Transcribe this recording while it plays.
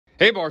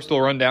Hey,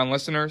 Barstool Rundown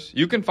listeners.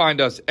 You can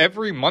find us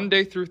every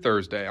Monday through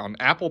Thursday on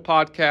Apple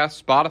Podcasts,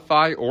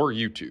 Spotify, or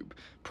YouTube.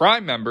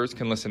 Prime members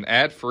can listen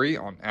ad-free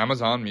on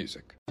Amazon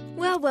Music.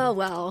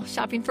 Well.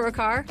 Shopping for a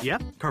car?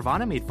 Yep.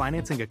 Carvana made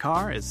financing a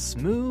car as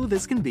smooth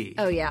as can be.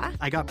 Oh, yeah?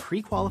 I got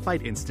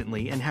pre-qualified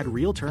instantly and had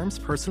real terms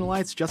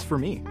personalized just for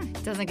me.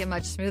 Doesn't get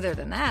much smoother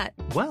than that.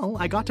 Well,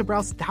 I got to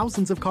browse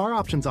thousands of car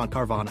options on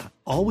Carvana,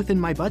 all within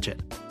my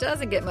budget.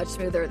 Doesn't get much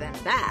smoother than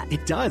that.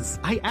 It does.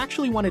 I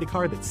actually wanted a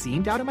car that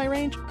seemed out of my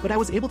range, but I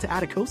was able to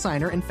add a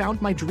cosigner and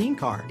found my dream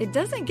car. It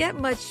doesn't get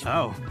much...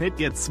 Oh, it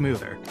gets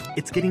smoother.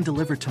 It's getting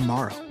delivered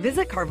tomorrow.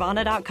 Visit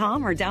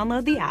Carvana.com or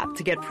download the app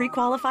to get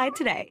pre-qualified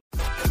today.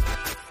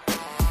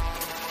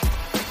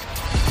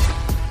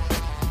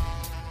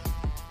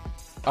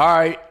 All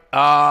right.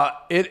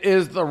 It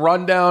is the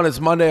rundown. It's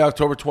Monday,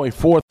 October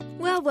 24th.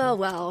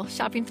 Well.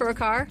 Shopping for a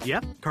car?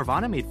 Yep.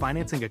 Carvana made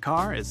financing a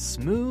car as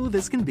smooth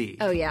as can be.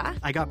 Oh, yeah?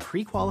 I got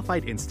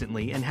pre-qualified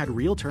instantly and had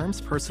real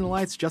terms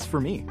personalized just for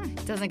me.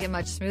 Doesn't get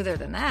much smoother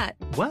than that.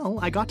 Well,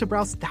 I got to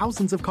browse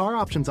thousands of car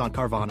options on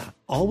Carvana,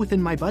 all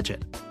within my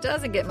budget.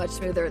 Doesn't get much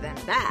smoother than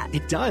that.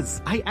 It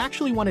does. I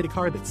actually wanted a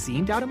car that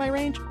seemed out of my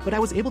range, but I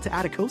was able to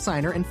add a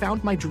cosigner and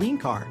found my dream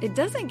car. It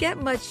doesn't get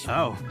much...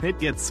 Oh, it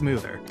gets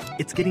smoother.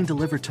 It's getting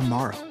delivered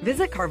tomorrow.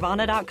 Visit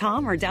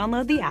Carvana.com or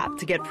download the app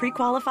to get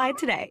pre-qualified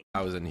today.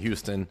 I was in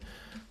Houston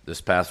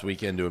this past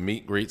weekend doing meet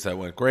and greets. That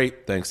went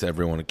great. Thanks to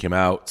everyone who came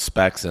out.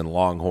 Specs and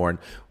Longhorn.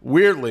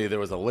 Weirdly, there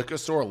was a liquor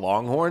store,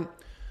 Longhorn.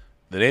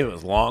 The name of it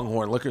was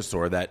Longhorn Liquor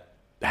Store that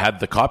had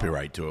the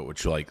copyright to it,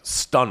 which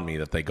stunned me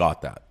that they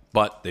got that.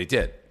 But they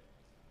did.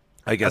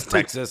 I guess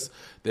Texas,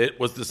 it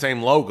was the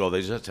same logo.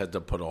 They just had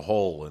to put a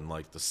hole in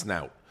the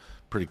snout.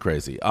 Pretty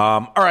crazy.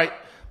 All right,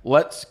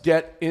 let's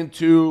get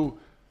into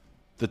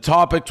the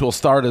topic. We'll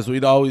start as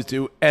we'd always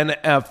do,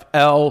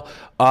 NFL.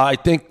 I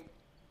think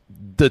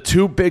the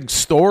two big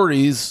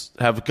stories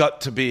have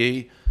got to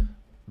be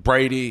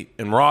Brady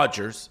and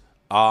Rodgers.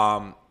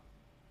 I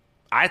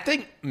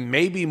think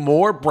maybe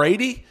more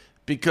Brady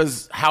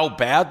because how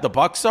bad the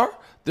Bucs are.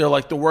 They're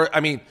like the worst. I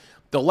mean,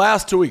 the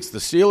last 2 weeks, the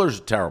Steelers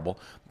are terrible.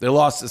 They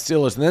lost to the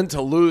Steelers. And then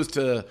to lose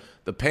to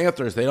the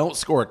Panthers, they don't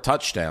score a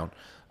touchdown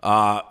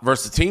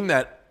versus a team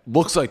that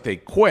looks like they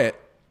quit.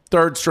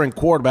 Third-string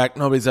quarterback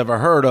nobody's ever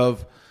heard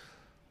of.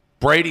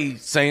 Brady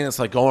saying it's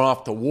like going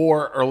off to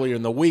war earlier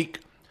in the week.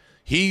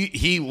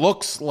 He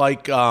looks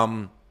like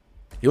a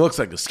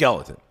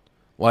skeleton.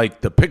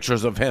 Like the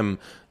pictures of him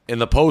in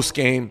the post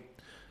game,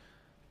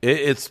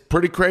 it's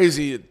pretty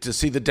crazy to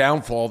see the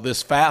downfall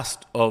this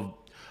fast of,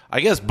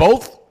 I guess,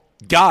 both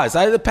guys.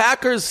 The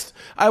Packers.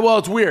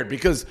 It's weird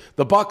because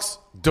the Bucs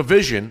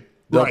division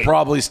they'll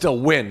probably still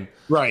win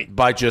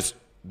by just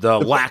the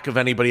lack of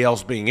anybody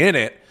else being in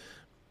it.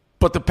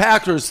 But the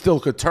Packers still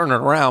could turn it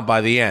around by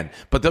the end.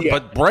 But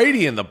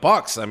Brady and the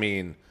Bucs, I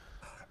mean.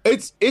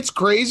 It's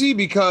crazy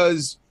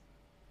because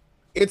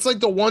it's like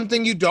the one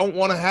thing you don't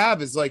want to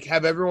have is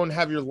have everyone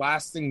have your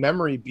lasting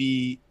memory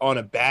be on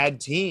a bad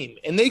team.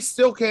 And they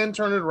still can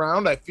turn it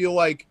around. I feel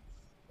like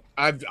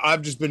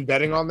I've just been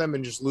betting on them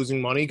and just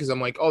losing money because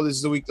I'm like, oh, this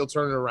is the week they'll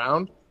turn it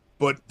around.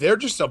 But they're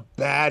just a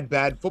bad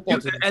football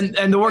team.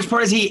 And the worst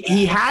part is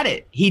he had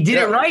it. He did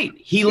it right.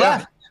 He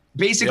left.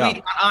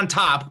 Basically on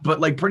top, but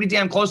pretty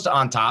damn close to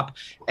on top,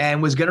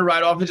 and was going to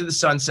ride off into the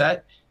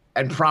sunset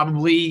and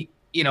probably,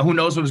 who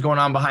knows what was going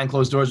on behind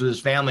closed doors with his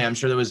family. I'm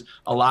sure there was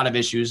a lot of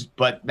issues,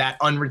 but that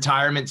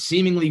unretirement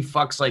seemingly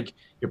fucks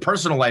your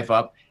personal life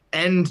up.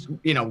 And,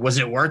 was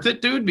it worth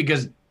it, dude?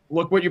 Because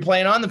look what you're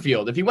playing on the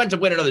field. If you went to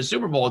win another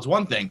Super Bowl, it's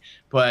one thing,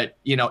 but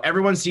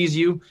everyone sees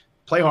you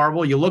play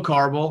horrible, you look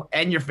horrible,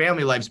 and your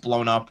family life's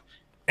blown up.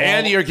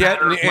 And you're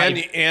getting,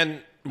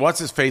 and what's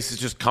his face is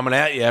just coming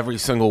at you every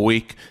single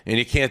week, and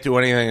you can't do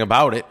anything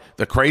about it.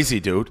 The crazy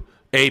dude,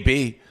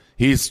 AB,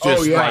 he's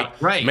just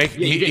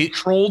you get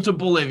trolled to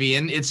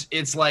Bolivian.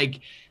 It's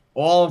like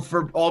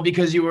all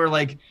because you were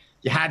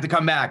you had to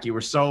come back. You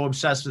were so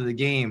obsessed with the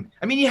game.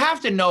 I mean, you have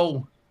to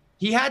know.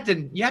 You have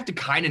to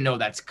kind of know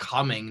that's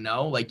coming.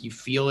 No, you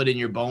feel it in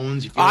your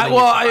bones.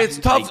 It's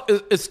tough.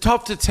 It's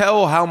tough to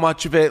tell how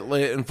much of it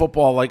in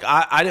football.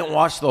 I didn't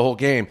watch the whole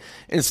game.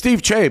 And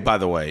Steve Che, by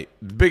the way,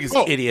 biggest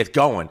idiot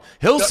going.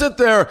 He'll sit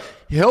there.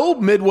 He'll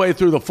midway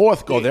through the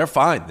fourth go. They're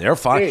fine. They're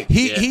fine.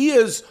 He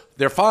is.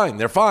 They're fine.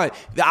 They're fine.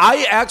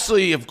 I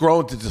actually have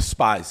grown to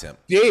despise him.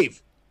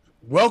 Dave,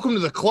 welcome to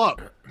the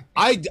club.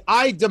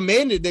 I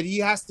demanded that he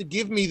has to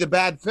give me the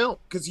bad film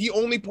because he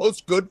only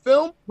posts good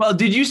film. Well,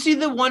 did you see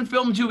the one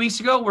film 2 weeks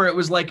ago where it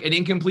was an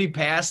incomplete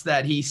pass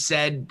that he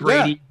said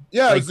Brady?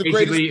 Yeah, it was the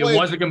greatest play. It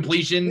was a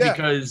completion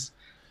because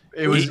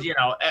it was,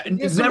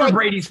 it's never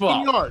Brady's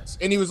fault. Yards,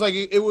 and he was like,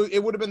 it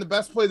would have been the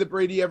best play that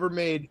Brady ever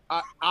made.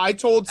 I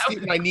told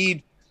Stephen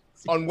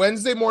on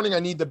Wednesday morning, I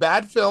need the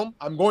bad film.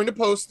 I'm going to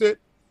post it.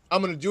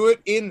 I'm going to do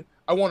it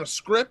I want a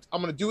script.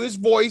 I'm going to do his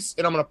voice,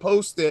 and I'm going to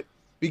post it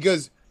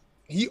because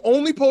he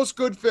only posts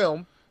good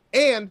film.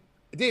 And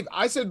Dave,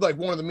 I said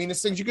one of the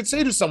meanest things you could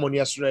say to someone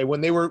yesterday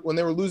when they were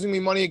losing me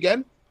money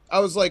again. I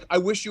was like, I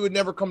wish you would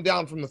never come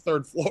down from the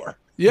third floor.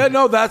 Yeah,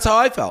 no, that's how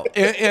I felt.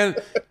 And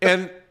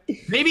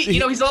Maybe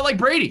he's not like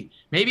Brady.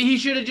 Maybe he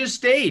should have just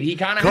stayed. He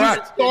kind of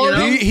Correct.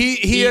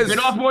 He has bit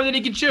off more than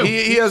he can chew.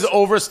 He has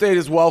overstayed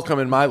his welcome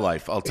in my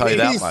life. I'll tell you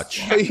that much.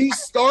 He's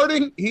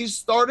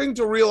starting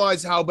to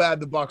realize how bad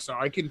the Bucs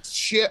are. I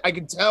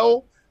can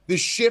tell the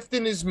shift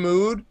in his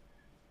mood.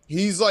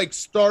 He's like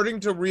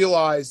starting to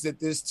realize that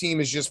this team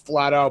is just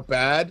flat out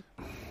bad.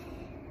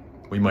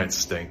 We might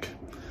stink.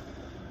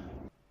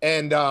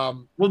 And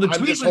the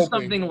tweet was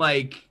something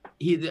like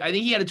I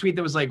think he had a tweet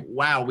that was like,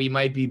 "Wow, we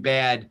might be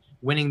bad.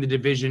 Winning the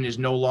division is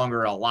no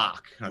longer a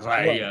lock." I was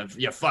like,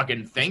 you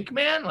fucking think,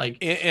 man? Like,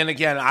 and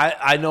again,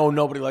 I know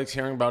nobody likes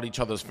hearing about each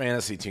other's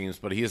fantasy teams,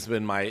 but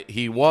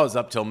he was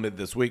up till mid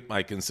this week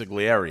my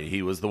consigliere.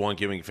 He was the one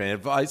giving fan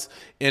advice,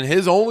 and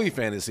his only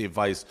fantasy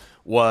advice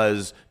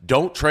was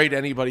don't trade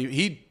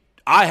anybody.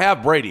 I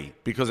have Brady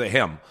because of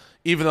him.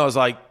 Even though I was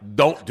like,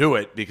 don't do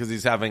it because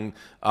he's having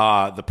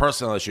the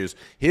personal issues.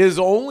 His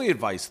only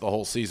advice the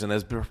whole season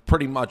has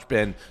pretty much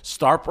been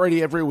start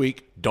Brady every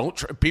week.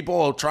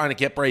 People are trying to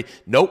get Brady.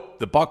 Nope,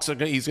 the Bucs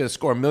he's going to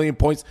score 1 million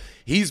points.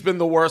 He's been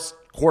the worst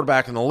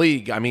quarterback in the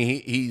league. I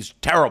mean, he's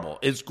terrible.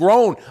 It's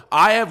grown.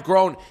 I have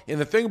grown. And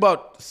the thing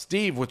about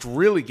Steve, which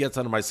really gets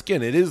under my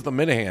skin, it is the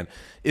Minahan,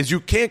 is you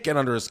can't get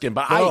under his skin.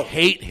 But I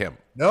hate him.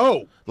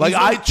 No, like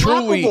I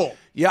truly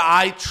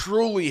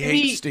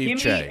hate Steve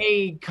Che. Give me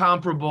a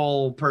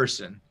comparable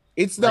person.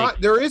 It's not.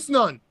 There is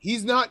none.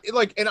 He's not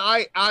like. And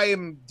I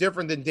am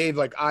different than Dave.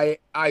 Like I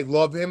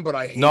love him, but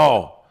I hate him.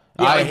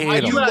 I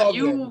hate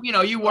him.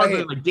 You work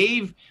with like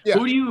Dave. Yeah.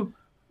 Who do you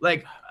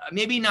like?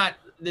 Maybe not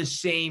the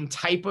same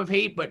type of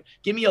hate, but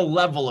give me a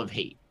level of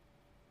hate.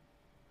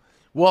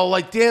 Well,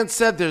 like Dan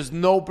said, there's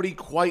nobody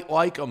quite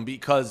like him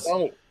because.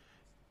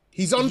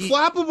 He's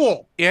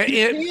unflappable.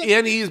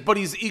 But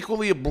he's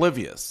equally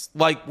oblivious.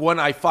 Like when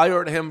I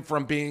fired him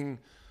from being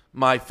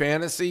my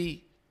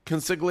fantasy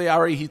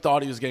consigliere, he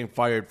thought he was getting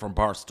fired from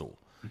Barstool.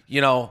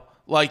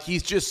 Like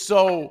he's just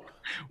so.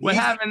 What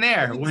happened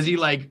there? Was he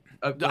like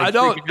I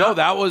don't know.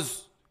 That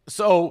was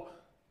so.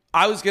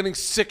 I was getting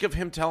sick of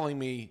him telling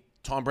me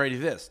Tom Brady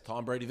this,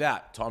 Tom Brady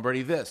that, Tom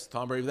Brady this,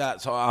 Tom Brady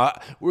that. So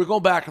we were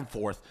going back and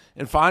forth.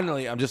 And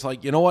finally, I'm just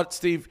like, you know what,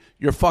 Steve?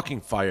 You're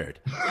fucking fired.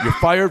 You're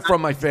fired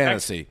from my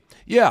fantasy.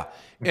 Yeah.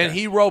 And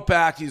he wrote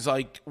back. He's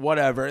like,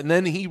 whatever. And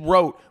then he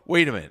wrote,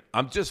 wait a minute.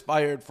 I'm just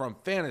fired from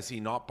fantasy,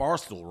 not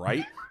Barstool,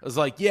 right? I was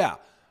like, yeah.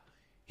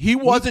 He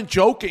wasn't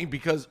joking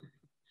because,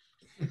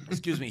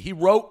 excuse me, he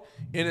wrote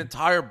an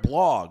entire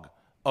blog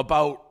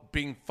about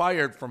being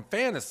fired from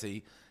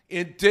fantasy.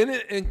 It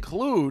didn't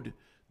include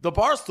the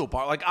Barstool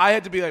part. Like, I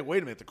had to be like,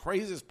 wait a minute. The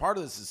craziest part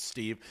of this is,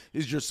 Steve,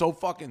 is you're so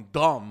fucking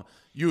dumb.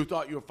 You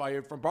thought you were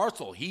fired from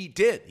Barstool. He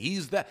did.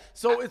 He's that.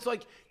 So it's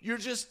like you're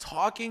just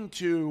talking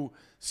to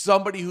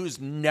somebody who's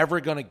never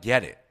going to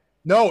get it.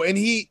 No, and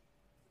he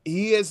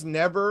has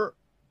never,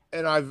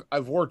 and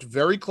I've worked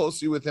very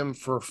closely with him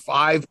for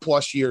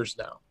 5+ years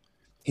now.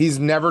 He's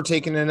never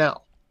taken an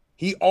L.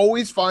 He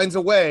always finds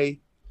a way.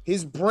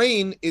 His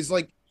brain is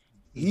like,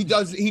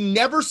 he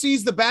never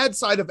sees the bad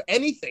side of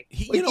anything.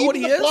 You know what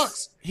he is?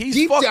 Bucs,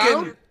 he's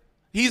fucking,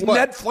 he's what?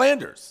 Ned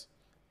Flanders.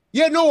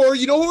 Yeah, no, or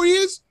you know who he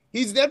is?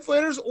 He's Ned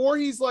Flanders, or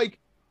he's like,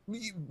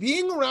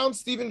 being around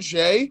Stephen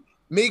Shea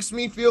makes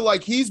me feel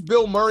like he's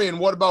Bill Murray and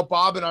What About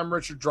Bob and I'm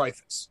Richard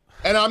Dreyfuss.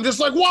 And I'm just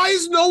like, why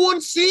is no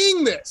one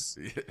seeing this?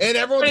 And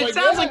everyone's it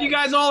sounds like you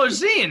guys all are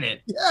seeing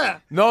it. Yeah.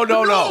 No.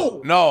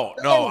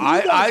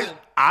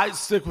 I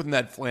stick with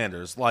Ned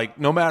Flanders. Like,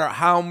 no matter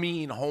how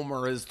mean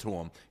Homer is to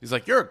him, he's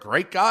like, you're a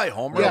great guy,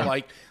 Homer. Yeah.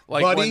 Like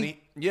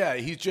Buddy. when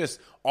he just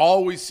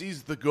always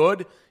sees the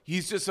good.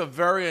 He's just a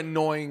very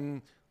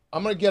annoying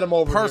I'm going to get him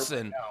over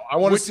person. Here right now. I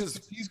want to see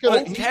he's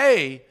going to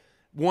okay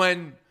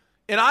when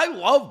and I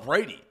love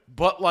Brady,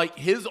 but like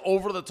his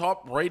over the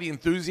top Brady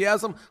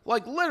enthusiasm,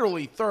 like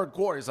literally third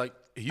quarter, he's like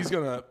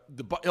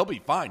he'll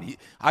be fine.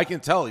 I can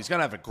tell he's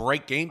gonna have a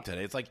great game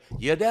today. It's like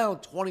you're down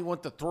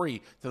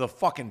 21-3 to the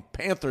fucking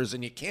Panthers,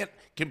 and you can't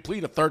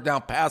complete a third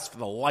down pass for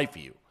the life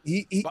of you.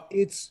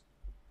 It's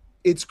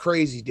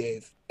crazy,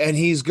 Dave. And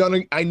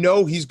I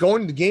know he's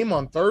going to the game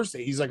on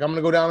Thursday. He's like, I'm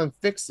gonna go down and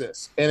fix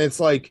this. And it's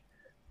like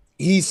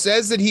he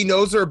says that he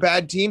knows they're a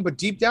bad team, but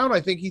deep down, I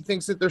think he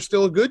thinks that they're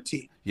still a good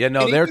team. Yeah,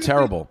 no, they're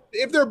terrible.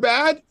 If they're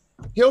bad,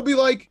 he'll be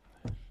like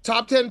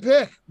top 10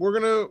 pick. We're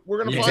gonna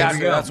find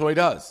exactly. That's what he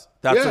does.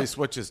 That's what he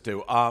switches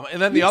to.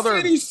 And then he's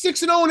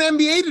 6-0 in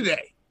NBA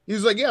today. He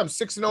was like, "Yeah, I'm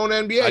 6-0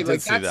 in NBA." I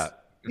did see that.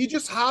 He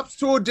just hops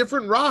to a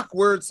different rock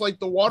where it's like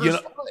the water's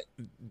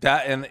fine.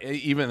 That and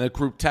even the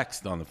group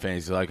text on the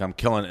fans, like, "I'm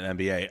killing it in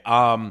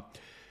NBA."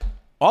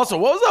 Also,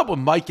 what was up with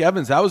Mike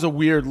Evans? That was a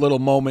weird little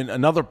moment.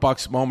 Another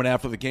Bucs moment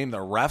after the game. The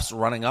refs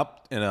running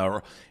up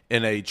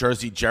in a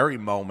Jersey Jerry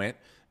moment,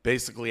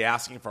 basically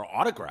asking for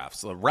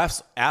autographs. The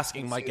refs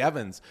asking Mike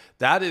Evans.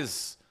 That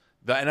is,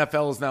 the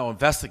NFL is now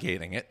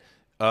investigating it.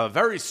 A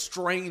very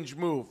strange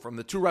move from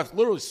the two refs,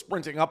 literally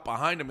sprinting up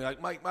behind him, like,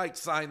 Mike,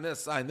 sign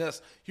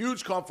this.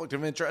 Huge conflict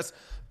of interest.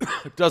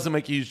 Doesn't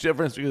make a huge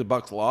difference because the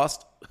Bucs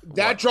lost.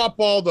 That drop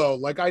ball, though,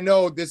 like, I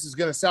know this is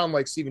going to sound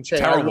like Stephen Chang.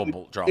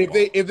 Terrible drop ball.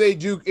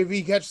 If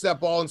he catches that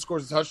ball and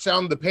scores a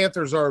touchdown, the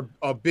Panthers are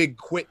a big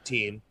quit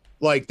team.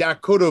 Like, the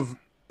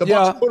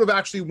Bucs could have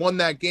actually won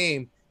that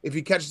game if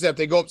he catches that.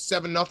 They go up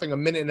 7-0 a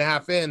minute and a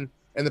half in,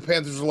 and the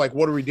Panthers are like,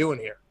 what are we doing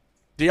here?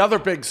 The other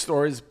big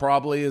stories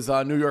probably is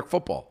New York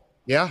football.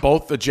 Yeah.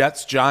 Both the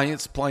Jets,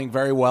 Giants playing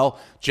very well.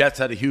 Jets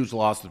had a huge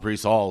loss to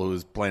Breece Hall, who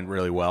was playing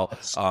really well.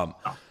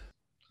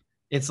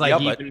 It's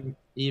like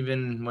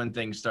even when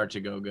things start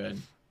to go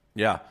good.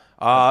 Yeah.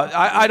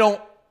 I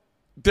don't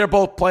 – they're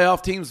both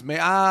playoff teams.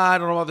 I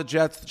don't know about the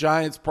Jets, the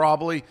Giants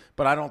probably,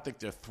 but I don't think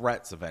they're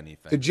threats of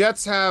anything. The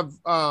Jets have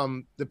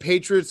the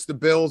Patriots, the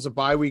Bills, a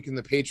bye week, and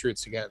the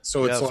Patriots again.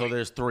 So so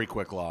there's 3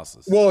 quick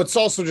losses. Well, it's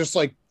also just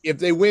like if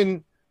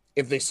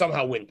they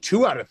somehow win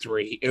 2 out of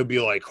 3, it would be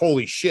like,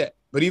 holy shit.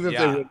 But even if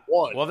they win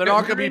 1. Well, they're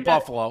not going to beat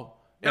Buffalo.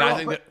 And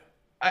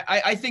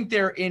I think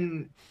they're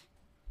in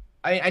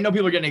 – I know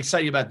people are getting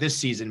excited about this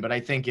season, but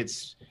I think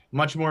it's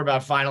much more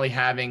about finally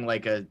having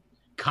like a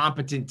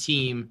competent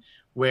team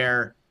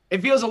where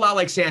it feels a lot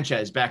like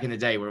Sanchez back in the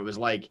day, where it was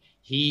like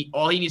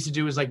all he needs to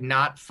do is like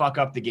not fuck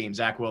up the game,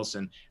 Zach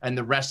Wilson, and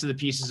the rest of the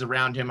pieces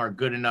around him are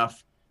good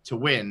enough to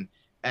win.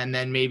 And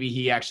then maybe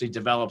he actually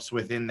develops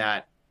within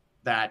that,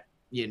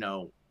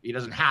 he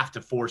doesn't have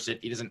to force it.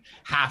 He doesn't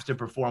have to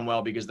perform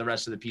well because the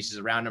rest of the pieces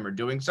around him are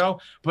doing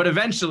so. But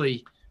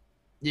eventually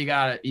he's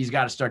got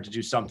to start to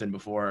do something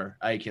before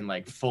I can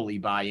like fully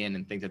buy in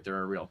and think that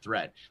they're a real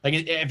threat. Like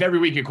if every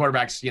week your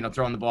quarterback's,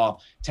 throwing the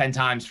ball 10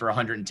 times for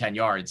 110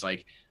 yards,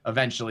 like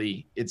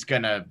eventually it's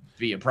going to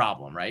be a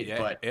problem, right?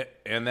 Yeah,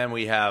 and then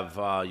we have,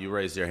 you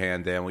raised your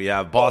hand, Dan, we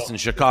have Boston,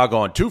 Chicago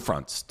on 2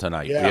 fronts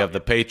tonight. Yeah. We have the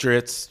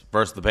Patriots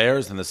versus the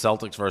Bears and the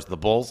Celtics versus the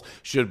Bulls.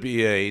 Should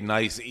be a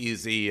nice,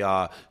 easy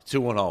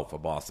 2-0 for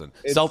Boston.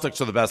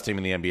 Celtics are the best team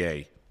in the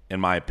NBA,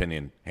 in my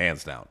opinion,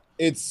 hands down.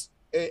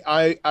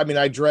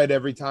 I dread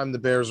every time the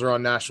Bears are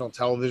on national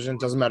television.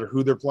 Doesn't matter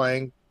who they're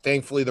playing.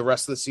 Thankfully, the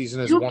rest of the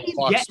season is 1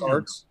 o'clock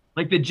starts.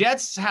 Like the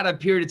Jets had a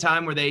period of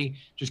time where they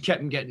just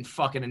kept getting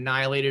fucking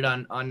annihilated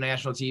on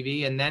national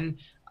TV, and then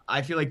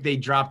I feel like they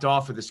dropped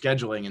off with the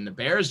scheduling, and the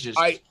Bears just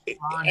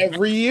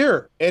every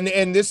year.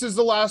 And this is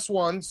the last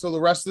one, so the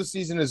rest of the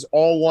season is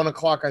all 1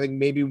 o'clock. I think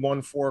maybe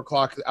 4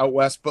 o'clock out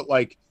west, but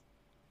like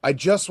I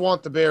just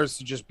want the Bears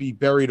to just be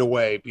buried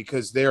away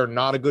because they are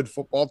not a good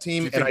football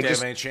team. Do you think they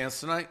have any chance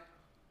tonight?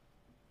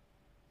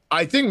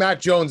 I think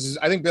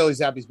Bailey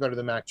Zappi's better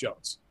than Mac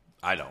Jones.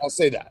 I don't. I'll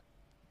say that.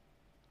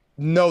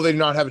 No, they do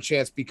not have a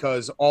chance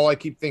because all I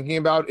keep thinking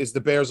about is the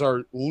Bears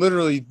are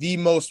literally the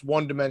most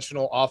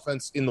one-dimensional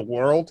offense in the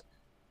world.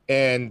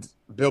 And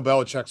Bill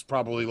Belichick's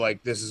probably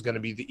like, this is going to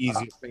be the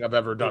easiest thing I've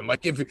ever done.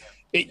 Like,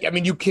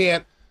 you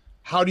can't.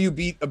 How do you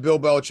beat a Bill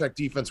Belichick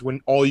defense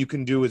when all you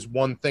can do is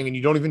one thing and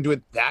you don't even do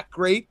it that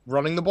great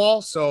running the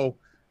ball? So,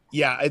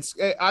 yeah,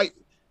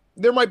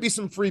 there might be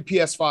some free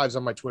PS5s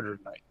on my Twitter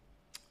tonight.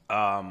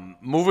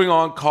 Moving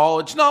on,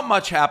 college. Not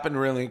much happened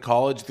really in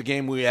college. The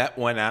game we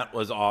went at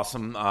was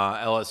awesome.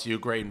 LSU,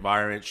 great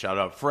environment. Shout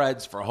out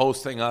Freds for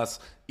hosting us.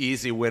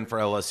 Easy win for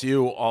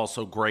LSU.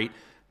 Also great.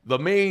 The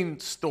main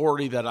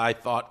story that I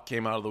thought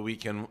came out of the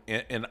weekend,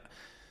 and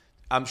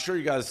I'm sure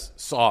you guys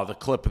saw the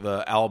clip of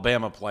the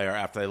Alabama player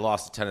after they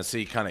lost to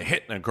Tennessee kind of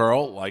hitting a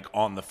girl like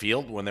on the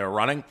field when they were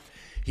running.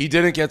 He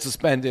didn't get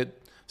suspended.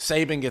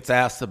 Saban gets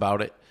asked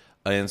about it.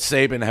 And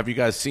Saban, have you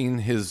guys seen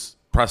his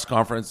press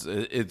conference?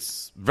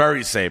 It's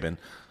very Saban.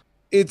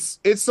 It's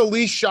the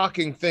least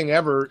shocking thing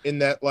ever in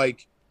that,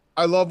 like,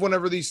 I love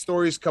whenever these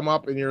stories come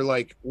up and you're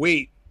like,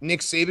 wait,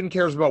 Nick Saban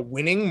cares about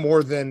winning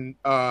more than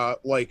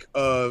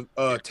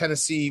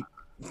Tennessee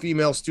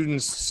female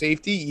students'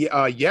 safety.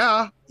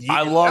 Yeah.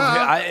 I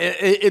love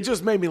it. It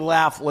just made me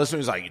laugh.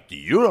 Listeners like,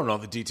 you don't know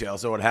the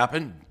details of what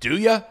happened, do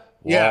you?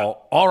 Yeah.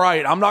 Well, all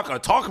right. I'm not going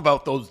to talk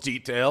about those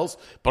details,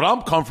 but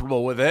I'm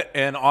comfortable with it,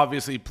 and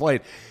obviously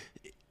played.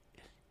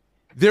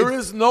 There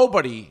is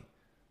nobody,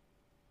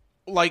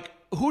 like,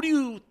 who do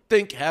you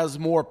think has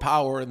more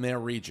power in their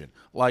region?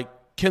 Like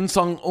Kim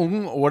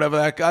Sung-un or whatever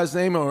that guy's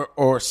name, or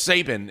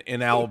Saban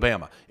in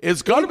Alabama?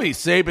 It's got to be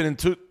Saban in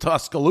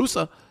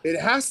Tuscaloosa. It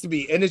has to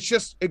be. And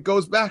it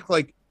goes back,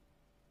 like,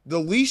 the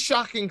least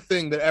shocking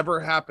thing that ever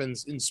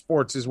happens in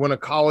sports is when a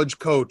college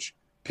coach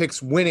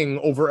picks winning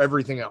over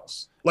everything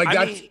else.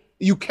 Like,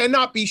 you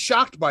cannot be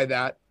shocked by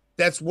that.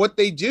 That's what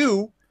they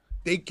do.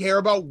 They care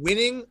about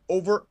winning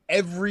over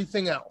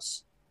everything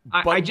else.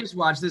 I just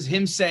watched this.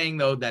 Him saying,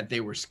 though, that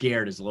they were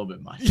scared is a little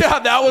bit much. Yeah,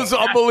 that was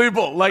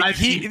unbelievable. Like,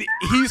 he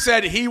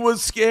said he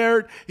was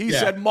scared. He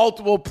said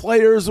multiple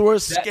players were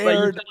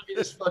scared.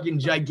 This fucking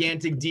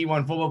gigantic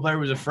D1 football player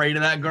was afraid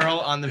of that girl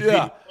on the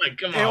field. Like,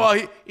 come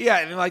on.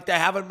 And like, they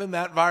haven't been in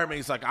that environment.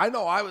 He's like, I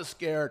know I was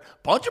scared.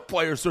 A bunch of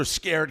players were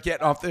scared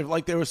getting off there.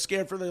 Like, they were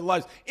scared for their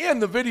lives. In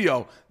the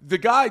video, the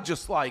guy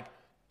just, like,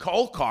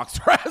 cold cocks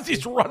her as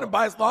he's running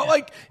by. It's not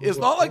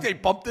like they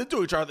bumped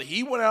into each other.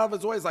 He went out of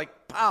his way. He's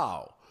like,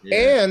 pow.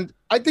 And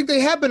I think they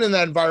have been in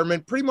that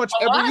environment pretty much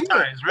every year.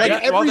 Times, right?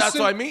 Like every that's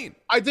what I mean.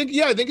 I think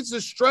it's a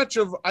stretch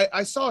of.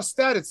 I saw a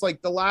stat. It's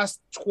like the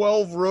last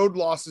 12 road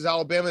losses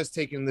Alabama has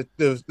taken.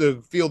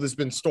 The field has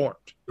been stormed.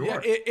 Yeah,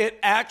 it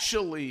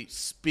actually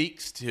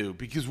speaks to,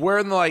 because we're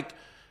in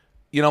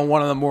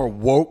one of the more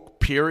woke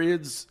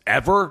periods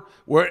ever,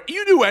 where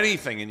you do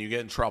anything and you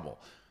get in trouble.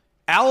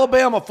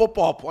 Alabama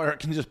football player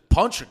can just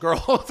punch a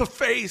girl in the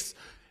face.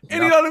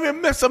 And he doesn't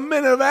even miss a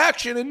minute of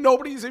action, and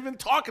nobody's even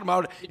talking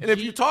about it. And if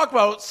you talk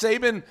about it,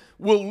 Saban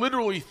will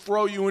literally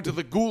throw you into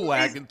the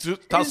gulag in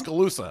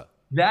Tuscaloosa.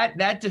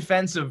 That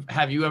defensive,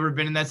 have you ever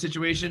been in that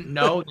situation?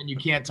 No, then you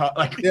can't talk.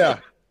 Yeah.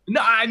 No,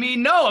 I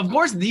mean, no, of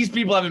course these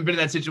people haven't been in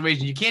that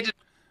situation. You can't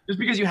just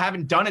because you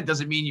haven't done it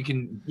doesn't mean you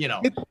can,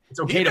 it's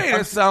okay He to made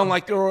it sound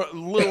like there were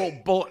little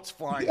bullets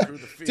flying through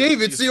the field.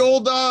 Dave, it's the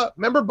old,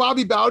 remember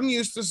Bobby Bowden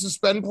used to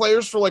suspend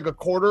players for like a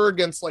quarter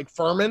against like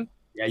Furman?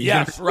 Yeah,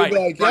 yes, right.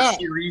 Like,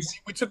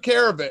 we took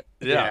care of it.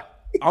 Yeah.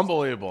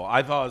 Unbelievable.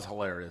 I thought it was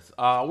hilarious.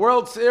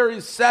 World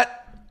Series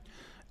set.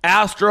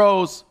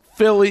 Astros,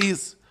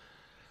 Phillies.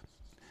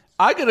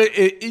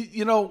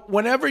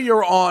 Whenever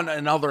you're on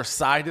another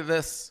side of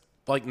this,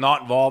 like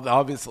not involved,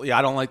 obviously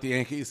I don't like the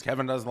Yankees.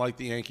 Kevin doesn't like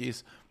the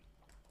Yankees.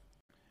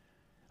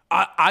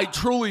 I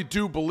truly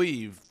do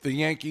believe the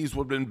Yankees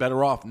would have been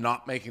better off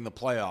not making the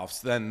playoffs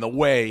than the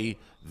way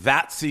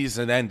that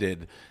season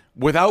ended,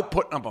 without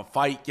putting up a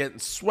fight, getting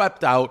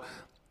swept out.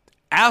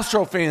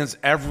 Astro fans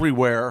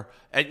everywhere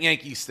at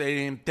Yankee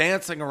Stadium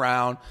dancing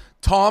around.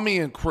 Tommy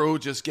and crew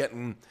just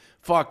getting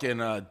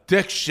fucking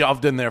dick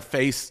shoved in their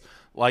face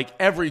like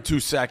every 2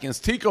 seconds.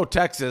 Tico,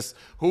 Texas,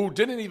 who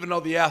didn't even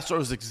know the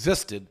Astros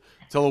existed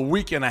till a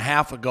week and a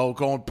half ago,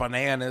 going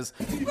bananas.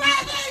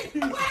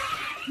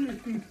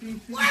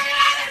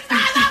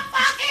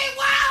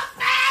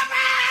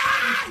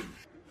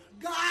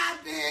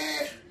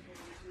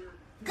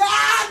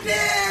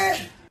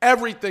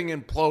 Everything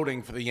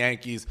imploding for the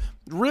Yankees.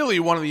 Really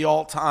one of the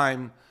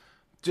all-time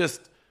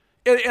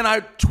and I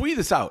tweet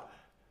this out.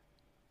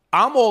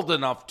 I'm old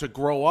enough to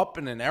grow up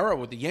in an era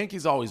where the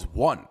Yankees always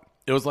won.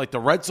 It was like the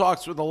Red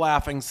Sox were the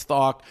laughing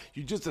stock.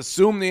 You just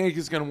assume the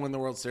Yankees are going to win the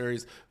World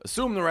Series,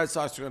 assume the Red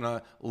Sox are going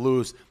to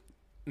lose.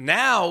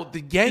 Now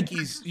the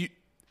Yankees...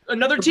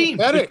 Another team.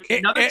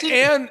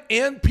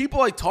 And people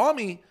like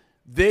Tommy,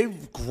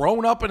 they've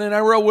grown up in an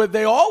era where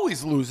they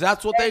always lose.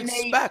 That's what they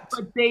expect.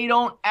 But they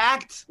don't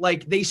act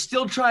like, they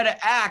still try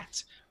to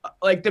act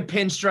like the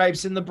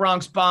Pinstripes and the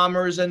Bronx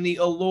Bombers and the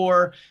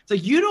Allure. It's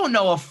like, you don't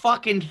know a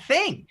fucking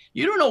thing.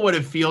 You don't know what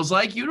it feels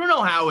like. You don't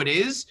know how it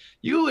is.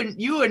 You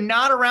are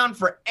not around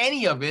for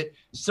any of it.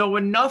 So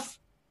enough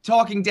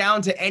talking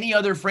down to any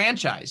other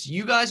franchise.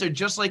 You guys are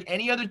just like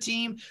any other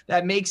team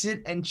that makes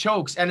it and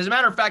chokes. And as a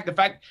matter of fact, the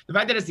fact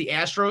that it's the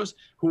Astros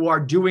who are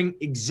doing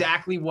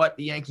exactly what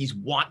the Yankees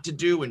want to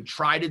do and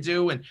try to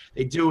do, and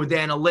they do it with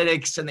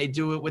analytics and they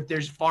do it with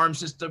their farm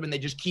system, and they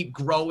just keep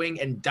growing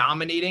and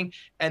dominating,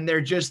 and they're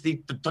just the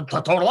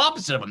total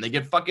opposite of them. They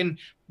get fucking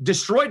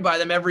destroyed by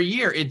them every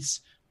year.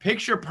 It's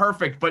picture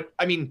perfect. But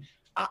I mean,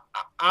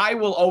 I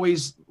will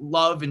always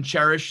love and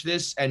cherish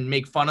this and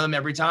make fun of them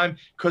every time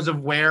because of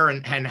where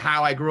and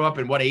how I grew up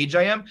and what age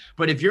I am.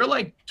 But if you're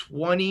like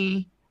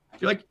 20,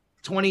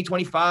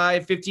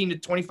 25, 15 to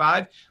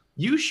 25,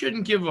 you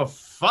shouldn't give a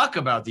fuck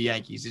about the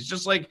Yankees. It's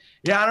just like,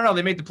 I don't know.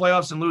 They make the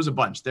playoffs and lose a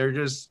bunch. They're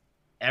just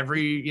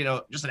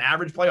just an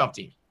average playoff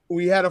team.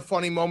 We had a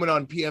funny moment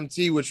on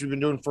PMT, which we've been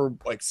doing for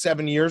like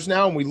 7 years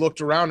now. And we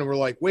looked around and we're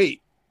like,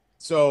 wait,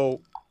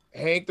 so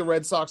Hank, the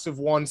Red Sox have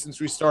won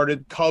since we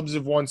started. Cubs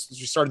have won since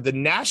we started. The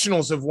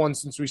Nationals have won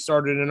since we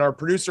started. And our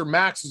producer,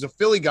 Max, is a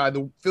Philly guy.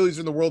 The Phillies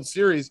are in the World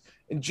Series.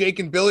 And Jake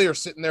and Billy are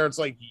sitting there. It's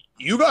like,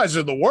 you guys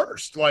are the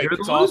worst. Like,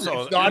 it's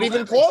also not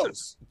even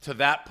close. To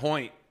that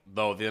point,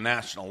 though, the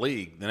National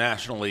League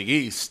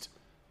East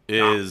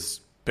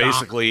is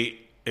basically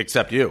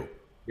except you.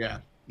 Yeah.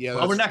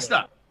 Well, we're next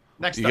up.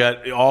 You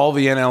got all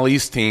the NL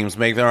East teams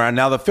make their own.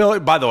 Now, the Philly,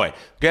 by the way,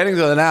 getting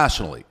to the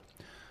National League,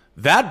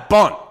 that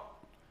bunt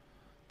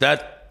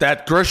that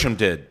Grisham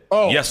did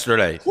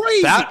yesterday.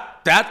 Crazy.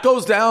 That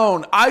goes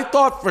down. I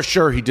thought for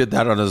sure he did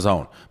that on his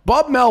own.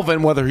 Bob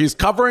Melvin, whether he's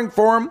covering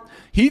for him,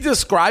 he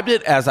described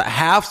it as a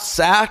half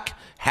sack,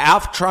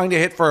 half trying to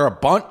hit for a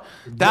bunt.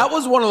 That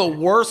was one of the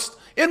worst.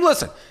 And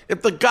listen,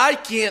 if the guy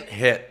can't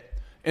hit,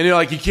 and you're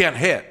like, he can't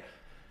hit,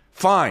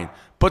 fine.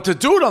 But to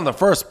do it on the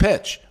first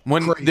pitch,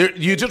 when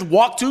you just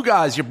walk two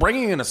guys, you're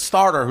bringing in a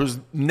starter who's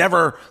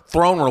never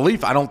thrown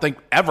relief, I don't think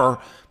ever.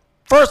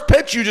 First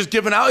pitch, you just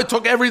given out. It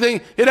took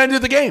everything. It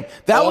ended the game.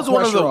 That was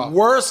one of the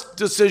worst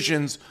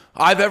decisions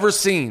I've ever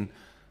seen,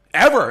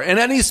 ever, in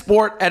any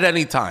sport at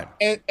any time.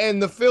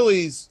 And the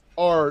Phillies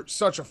are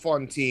such a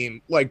fun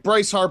team. Like,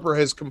 Bryce Harper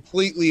has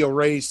completely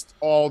erased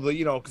all the,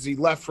 because he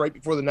left right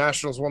before the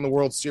Nationals won the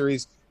World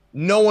Series.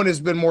 No one has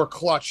been more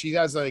clutch. He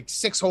has like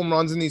 6 home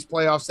runs in these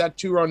playoffs. That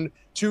two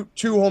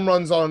home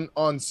runs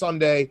on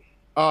Sunday.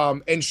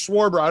 And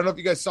Schwarber, I don't know if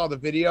you guys saw the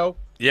video.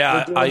 Yeah,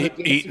 They're doing I the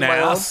dancing eat an my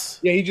arm. ass.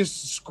 Yeah, he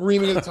just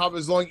screaming at the top of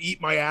his lung, "Eat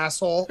my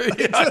asshole!"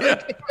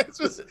 It's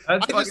just, That's I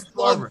fucking just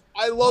love. Schwarber.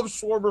 I love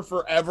Schwarber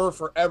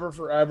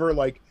forever.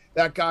 Like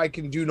that guy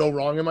can do no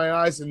wrong in my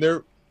eyes, and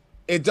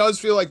it does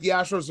feel like the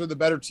Astros are the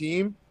better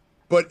team,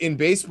 but in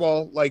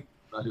baseball, like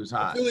Not who's the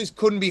hot. Phillies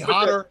couldn't be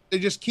hotter. They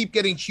just keep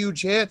getting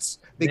huge hits.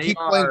 They They keep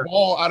playing are-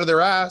 ball out of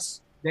their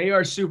ass. They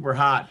are super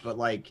hot, but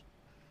like,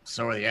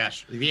 so are the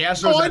Astros. The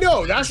Astros. Oh, I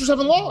know. The Astros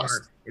haven't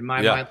lost. In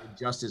my Yeah. mind,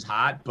 just as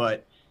hot,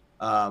 but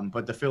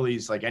the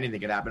Phillies, like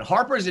anything could happen.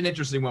 Harper's an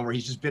interesting one where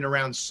he's just been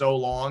around so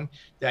long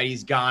that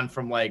he's gone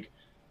from like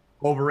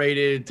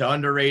overrated to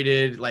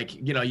underrated. Like,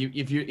 you know,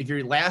 if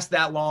you last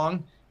that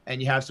long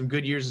and you have some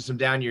good years and some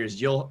down years,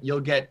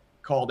 you'll get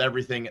called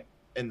everything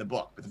in the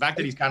book. But the fact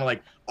that he's kind of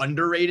like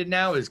underrated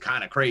now is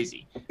kind of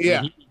crazy.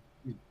 Yeah.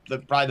 He's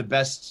probably the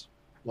best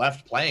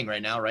left playing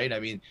right now, right? I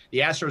mean, the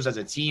Astros as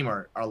a team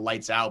are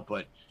lights out,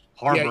 but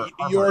Harper,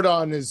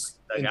 Jordan is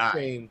the guy.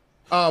 insane.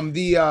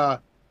 The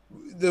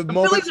The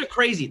moment Phillies are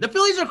crazy. The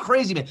Phillies are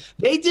crazy, man.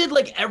 They did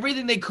like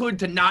everything they could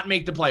to not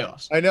make the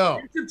playoffs. I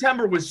know.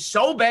 September was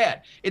so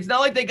bad. It's not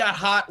like they got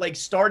hot like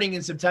starting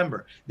in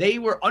September. They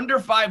were under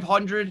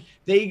 500.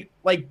 They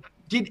like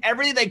did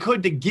everything they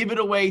could to give it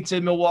away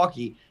to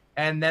Milwaukee,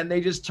 and then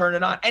they just turn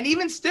it on. And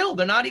even still,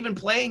 they're not even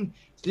playing.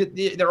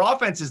 Their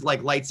offense is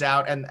like lights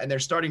out, and their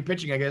starting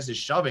pitching, I guess, is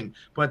shoving.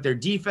 But their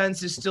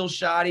defense is still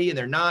shoddy, and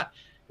they're not.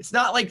 It's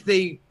not like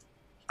they.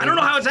 I don't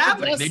know how it's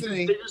happening.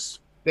 They just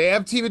They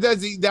have Team of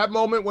Desi. That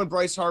moment when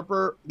Bryce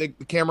Harper, the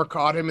camera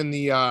caught him in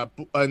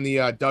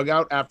the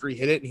dugout after he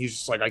hit it, and he's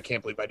just like, "I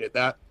can't believe I did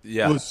that."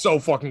 Yeah. It was so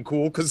fucking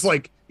cool because,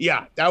 like,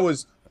 yeah,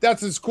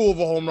 that's as cool of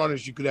a home run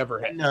as you could ever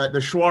hit. and the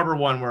Schwarber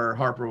one where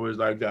Harper was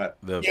like that.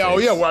 Yeah, oh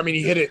yeah. Well, I mean,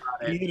 he hit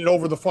it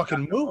over the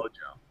fucking moon.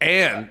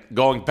 And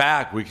going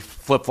back, we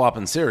flip flop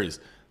in series.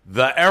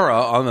 The era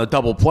on the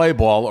double play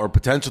ball or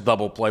potential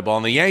double play ball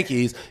on the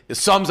Yankees, it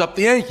sums up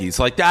the Yankees.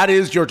 Like that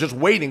is, you're just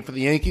waiting for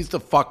the Yankees to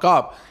fuck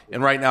up.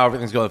 And right now,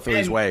 everything's going the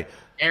Phillies' way.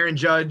 Aaron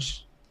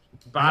Judge,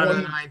 bottom of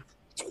the ninth,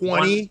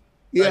 20.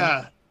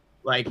 Yeah.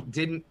 like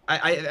didn't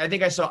I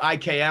think I saw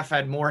IKF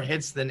had more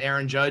hits than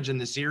Aaron Judge in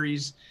the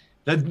series.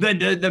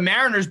 The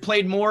Mariners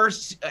played more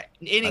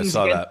innings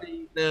I saw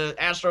against the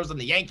Astros than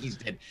the Yankees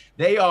did.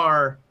 They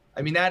are,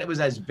 I mean, that was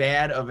as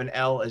bad of an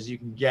L as you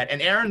can get. And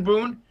Aaron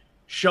Boone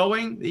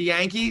showing the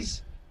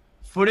Yankees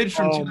footage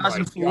from Oh, my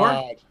 2004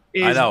 God.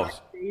 is I know. my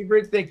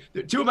favorite thing.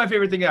 Two of my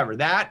favorite things ever.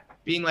 That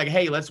being like,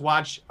 hey, let's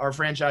watch our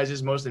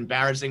franchise's most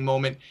embarrassing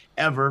moment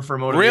ever for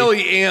motivation.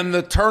 Really, and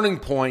the turning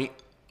point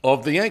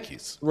of the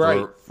Yankees.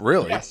 Right.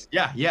 Really. Yes.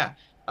 Yeah.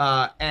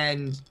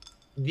 And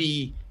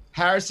the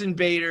Harrison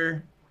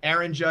Bader,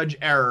 Aaron Judge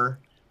error,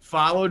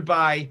 followed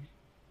by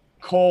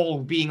Cole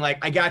being like,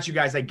 I got you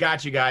guys. And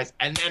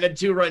then a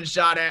 2-run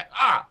shot at,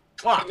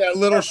 That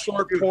little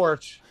short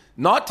porch.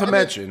 Not to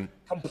mention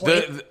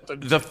Complaint,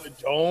 the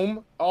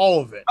dome,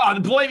 all of it. Oh,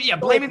 blaming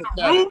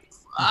the roof.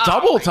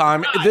 double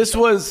time. This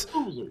was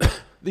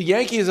the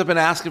Yankees have been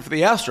asking for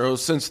the Astros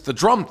since the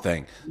drum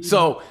thing.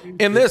 So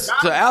in this,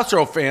 the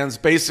Astro fans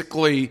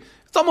basically,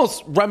 it's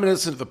almost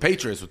reminiscent of the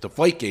Patriots with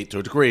Deflategate to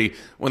a degree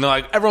when they're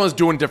like, everyone's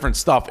doing different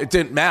stuff. It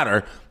didn't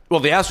matter. Well,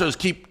 the Astros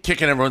keep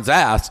kicking everyone's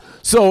ass.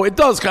 So it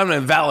does kind of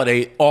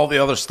invalidate all the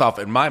other stuff.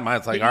 In my mind,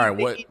 it's like, all right,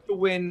 what? Need to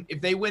win.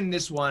 If they win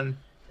this one,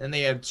 then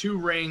they have 2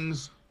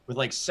 rings with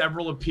like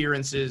several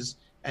appearances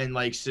and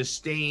like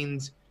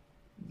sustained,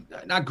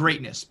 not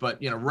greatness, but,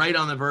 right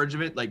on the verge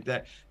of it. Like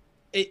that,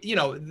 I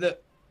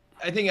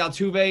think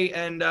Altuve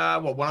and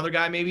one other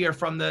guy maybe are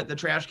from the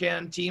trash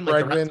can team.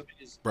 Like the rest of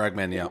it is,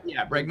 Bregman, yeah.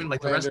 yeah, Bregman.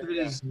 Like the rest of it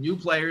is new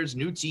players,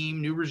 new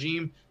team, new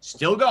regime,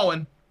 still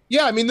going.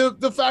 Yeah, I mean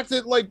the fact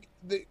that like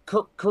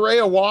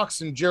Correa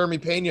walks and Jeremy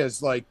Pena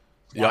is like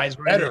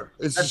better.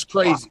 It's just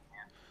crazy.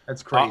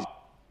 That's crazy.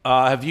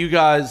 Have you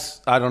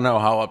guys, I don't know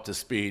how up to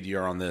speed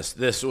you're on this.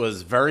 This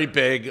was very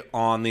big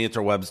on the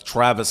interwebs.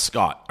 Travis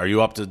Scott. Are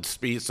you up to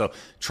speed? So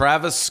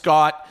Travis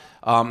Scott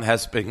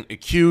has been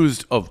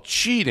accused of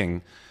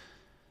cheating.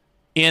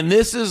 And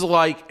this is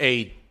like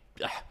a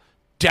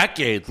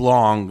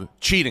decade-long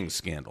cheating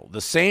scandal. The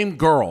same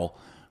girl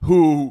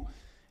who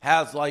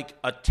has like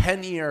a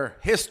 10-year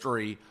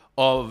history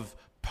of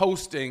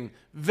posting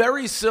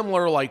very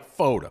similar like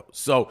photos.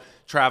 So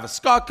Travis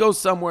Scott goes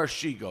somewhere,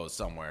 she goes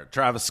somewhere.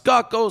 Travis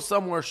Scott goes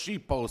somewhere, she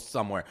posts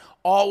somewhere.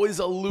 Always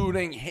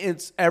alluding,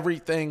 hints,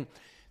 everything.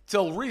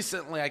 Till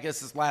recently, I guess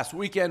this last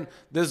weekend,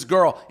 this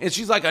girl, and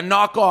she's like a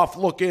knockoff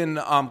looking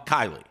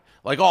Kylie.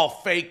 Like all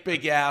fake,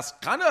 big ass,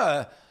 kind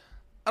of,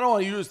 I don't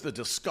want to use the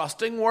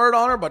disgusting word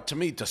on her, but to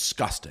me,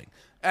 disgusting.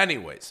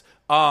 Anyways,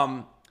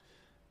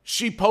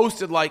 she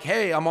posted like,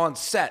 hey, I'm on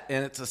set,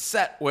 and it's a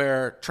set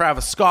where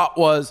Travis Scott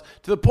was,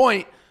 to the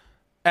point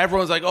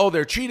everyone's like, oh,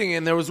 they're cheating,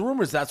 and there was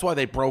rumors that's why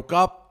they broke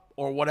up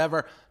or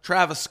whatever.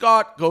 Travis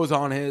Scott goes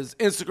on his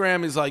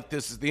Instagram. He's like,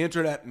 this is the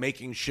internet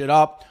making shit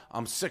up.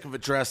 I'm sick of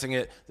addressing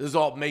it. This is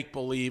all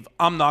make-believe.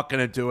 I'm not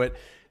going to do it.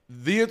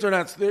 The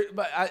internet's there.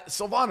 But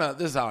Silvana,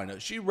 this is how I know.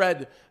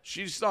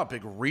 She's not a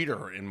big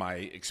reader in my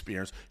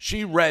experience.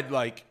 She read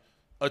like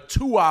a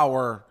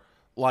 2-hour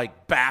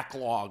like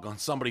backlog on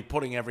somebody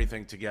putting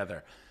everything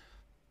together.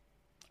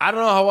 I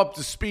don't know how up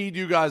to speed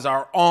you guys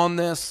are on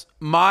this.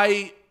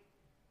 My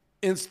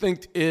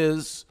instinct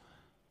is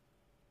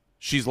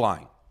she's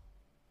lying.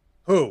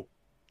 Who?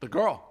 The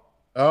girl.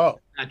 Oh.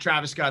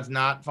 Travis Scott's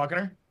not fucking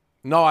her?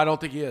 No, I don't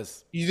think he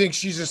is. You think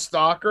she's a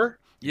stalker?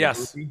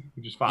 Yes. He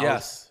just follows.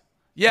 Yes.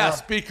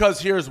 Yes, because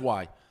here's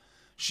why.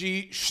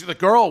 She the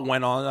girl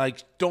went on,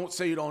 like, don't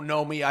say you don't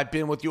know me. I've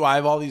been with you. I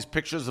have all these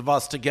pictures of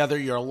us together.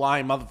 You're a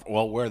lying motherfucker.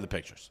 Well, where are the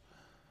pictures?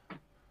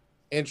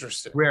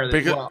 Interesting. Where are they?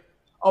 Because-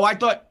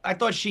 I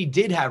thought she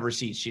did have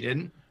receipts. She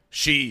didn't.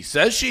 She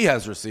says she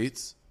has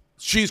receipts.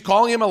 She's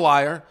calling him a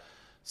liar.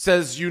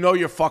 Says, you know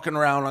you're fucking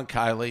around on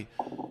Kylie.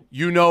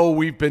 You know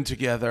we've been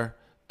together.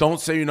 Don't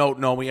say you don't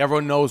know me.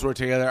 Everyone knows we're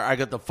together. I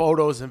got the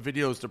photos and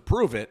videos to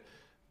prove it.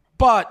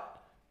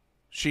 But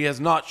she has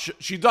not.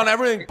 She's done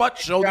everything but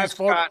show these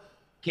photos. Scott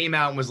came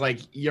out and was like,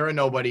 "You're a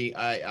nobody."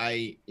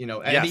 And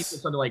Yes. he said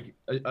something like,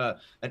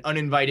 "An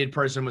uninvited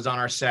person was on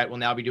our set. We'll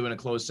now be doing a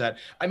closed set."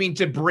 I mean,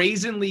 to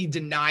brazenly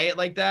deny it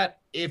like that,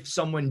 if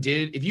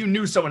you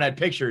knew someone had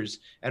pictures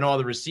and all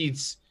the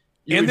receipts,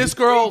 And this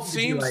girl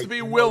seems to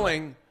be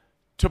willing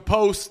to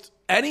post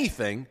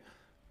anything,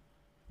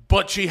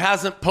 but she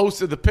hasn't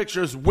posted the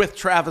pictures with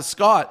Travis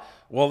Scott.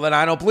 Well, then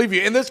I don't believe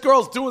you. And this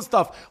girl's doing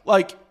stuff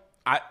like,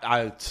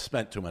 I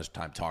spent too much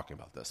time talking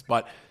about this,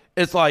 but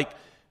it's like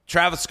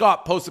Travis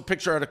Scott posts a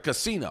picture at a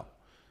casino,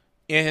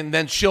 and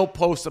then she'll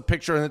post a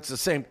picture and it's the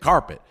same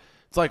carpet.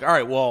 It's like, all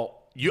right, well,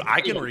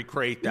 I can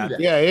recreate that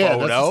Yeah.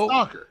 photo. That's a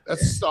stalker.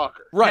 That's a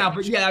stalker. Right. Yeah,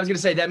 but I was gonna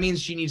say that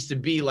means she needs to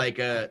be like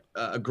a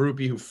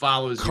groupie who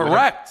follows.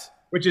 Correct.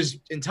 Which is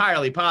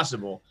entirely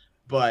possible,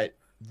 but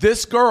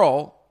This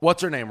girl,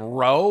 what's her name?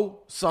 Rowe?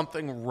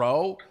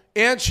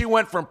 And she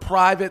went from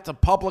private to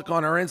public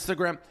on her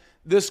Instagram.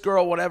 This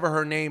girl, whatever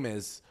her name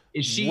is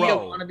she a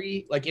Rowe.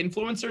 wannabe like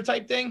influencer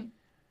type thing,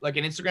 like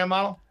an Instagram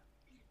model?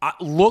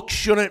 Looks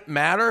shouldn't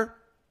matter,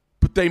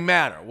 but they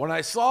matter. When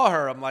I saw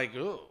her, I'm like,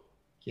 ooh.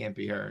 Can't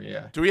be her.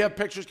 Yeah. Do we have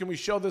pictures? Can we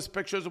show this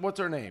pictures? What's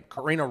her name?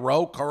 Cara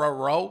Rowe?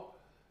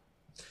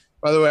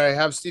 By the way, I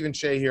have Stephen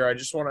Shea here. I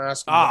just want to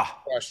ask him a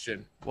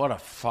question. What a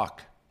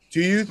fuck.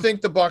 Do you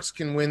think the Bucks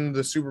can win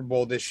the Super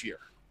Bowl this year?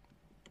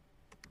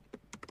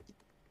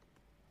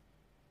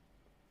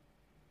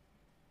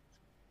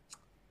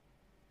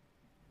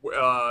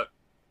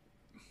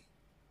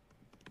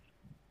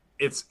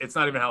 It's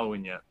not even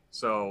Halloween yet,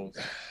 so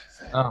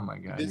Oh my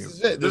god. This is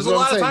it. There's This is a what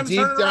lot I'm of saying. time to Deep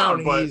turn it down,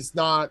 around, but- he's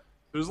not.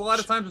 there's a lot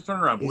of time to turn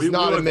around. But He's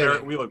not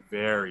admitting. we look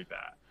very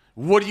bad.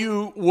 Would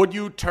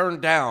you turn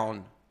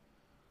down,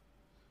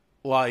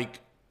 like,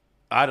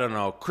 I don't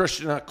know,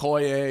 Christian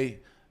Okoye,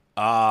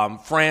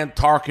 Fran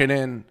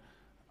Tarkenton,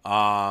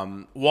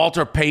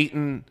 Walter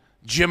Payton,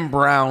 Jim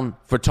Brown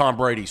for Tom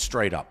Brady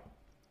straight up?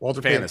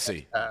 Walter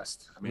Fantasy.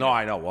 Passed. No,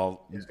 I know.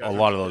 Well, guys a are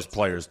lot of those kids.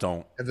 players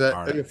don't. Is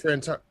aren't.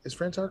 Fran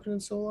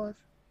Tarkenton still alive?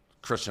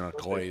 Christian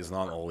Okoye is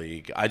not in the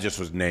league. I just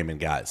was naming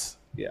guys.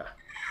 Yeah.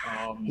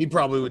 He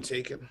probably would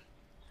take him.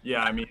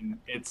 Yeah, I mean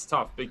it's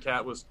tough. Big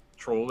Cat was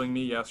trolling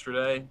me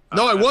yesterday.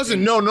 No, I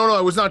wasn't. think- No,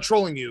 I was not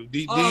trolling you.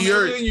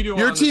 everything you do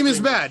Your on team the is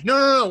stream bad.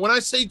 No. When I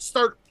say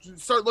start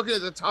looking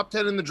at the top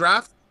 10 in the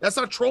draft, that's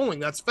not trolling.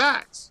 That's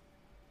facts.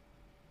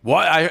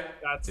 What?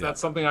 That's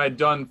something I'd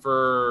done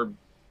for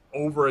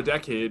over a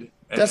decade.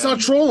 That's not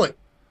and- trolling.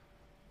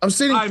 I'm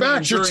stating I mean,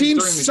 facts. Your during team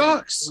the game,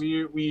 sucks.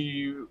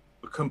 We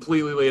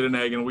completely laid an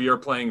egg, and we are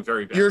playing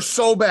very bad. You're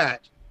so bad.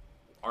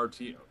 Our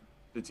team,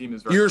 the team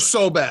is very. You're bad.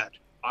 so bad.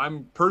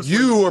 I'm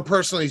personally. You are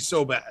personally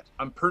so bad.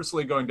 I'm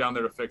personally going down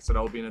there to fix it.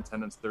 I'll be in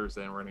attendance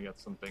Thursday, and we're gonna get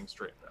some things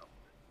straightened out.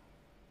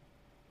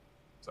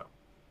 So.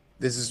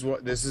 This is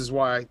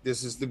why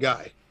this is the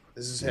guy.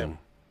 This is him.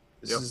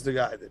 This is the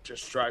guy that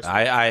just drives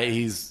me.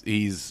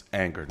 He's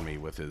angered me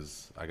with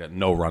his. I got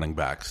no running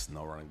back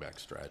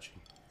strategy.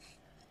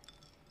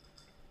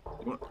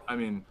 I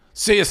mean,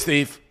 See ya,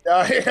 Steve.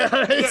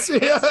 Yeah.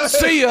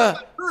 See ya.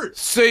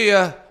 See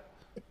ya.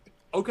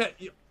 okay,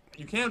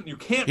 you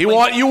can't. You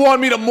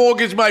want me to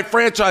mortgage my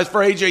franchise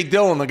for AJ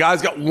Dillon? The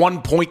guy's got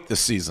 1 point this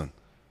season.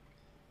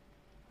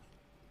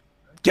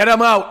 Get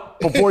him out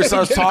before he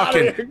starts Get outta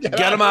talking. here.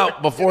 Get him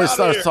out before he outta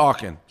starts here.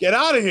 talking. Get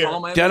out of here.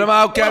 Get him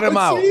out. Get him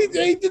out. See,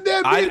 they did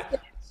that.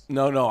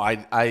 No.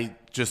 I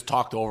just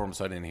talked over him,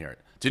 so I didn't hear it.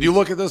 Did you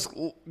look at this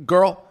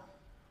girl?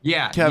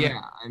 Yeah, Kevin.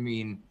 yeah. I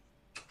mean,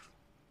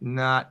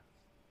 not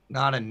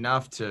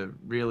enough to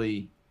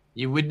really.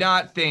 You would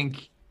not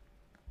think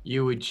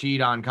you would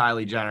cheat on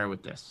Kylie Jenner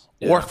with this,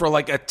 Or for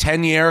like a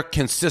 10-year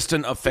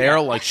consistent affair,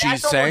 like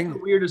she's That's almost saying? the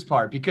weirdest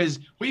part, because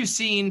we've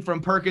seen from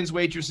Perkins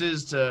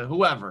waitresses to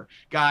whoever,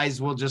 guys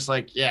will just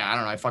like, yeah, I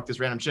don't know, I fucked this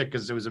random chick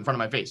because it was in front of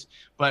my face.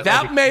 But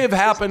That like, may have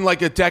happened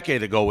like a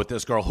decade ago with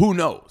this girl. Who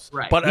knows?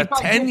 right. But He a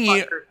probably 10-year...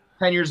 fucked her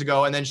 10 years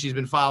ago, and then she's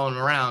been following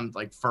him around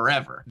like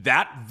forever.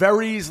 That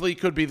very easily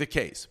could be the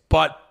case.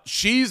 But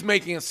she's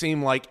making it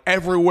seem like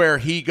everywhere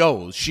he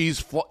goes,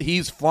 he's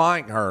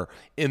flying her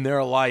in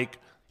there like...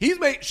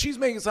 She's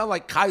making it sound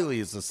like Kylie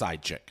is the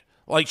side chick.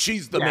 Like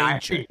she's the main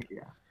chick.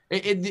 Yeah.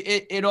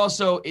 It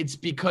also, it's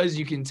because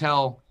you can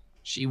tell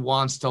she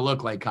wants to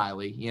look like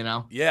Kylie, you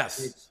know?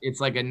 Yes. It's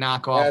like a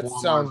knockoff. That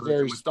Walmart sounds version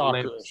very with the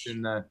lips stalkerish.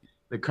 and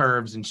the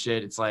curves and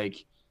shit. It's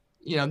like,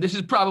 this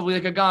is probably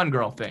like a Gone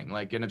Girl thing,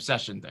 like an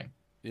obsession thing.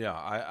 Yeah,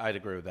 I'd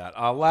agree with that.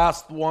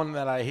 Last one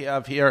that I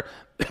have here,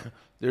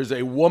 there's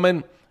a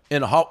woman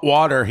in hot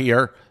water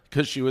here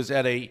because she was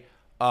at a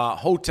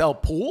hotel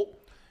pool,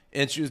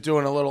 and she was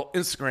doing a little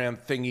Instagram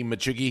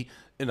thingy-majiggy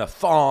in a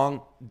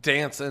thong,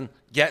 dancing,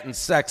 getting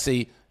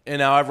sexy, and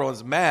now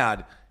everyone's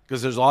mad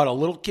because there's a lot of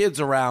little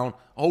kids around,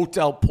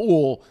 hotel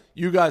pool.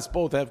 You guys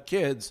both have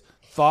kids.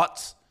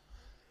 Thoughts?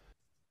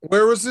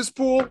 Where was this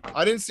pool?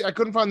 I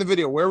couldn't find the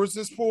video. Where was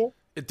this pool?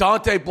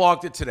 Dante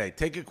blogged it today.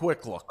 Take a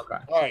quick look.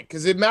 Okay. All right,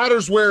 because it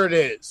matters where it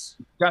is.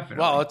 Definitely.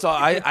 Well, it's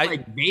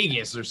like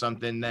Vegas or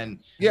something, then.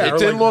 Yeah, it or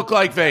didn't like look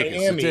like Vegas.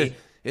 Miami.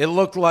 It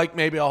looked like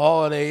maybe a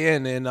Holiday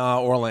Inn in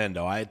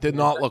Orlando. It did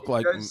not look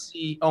like.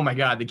 Oh my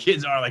God, the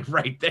kids are like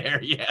right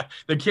there. Yeah,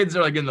 the kids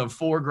are like in the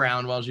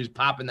foreground while she's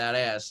popping that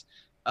ass.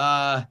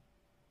 I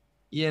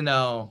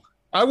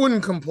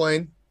wouldn't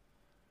complain.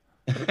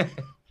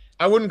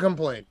 I wouldn't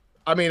complain.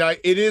 I mean,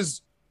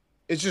 it's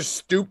just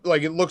stupid.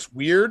 Like, it looks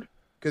weird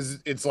because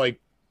it's like,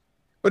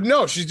 but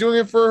no, she's doing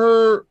it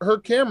for her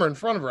camera in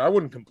front of her. I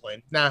wouldn't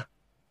complain. Nah,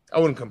 I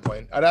wouldn't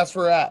complain. I'd ask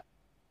for a hat.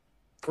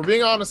 For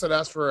being honest, I'd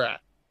ask for a hat.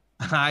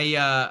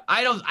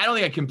 I don't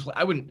think I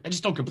complain. I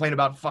just don't complain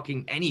about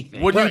fucking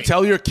anything. Would you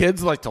tell your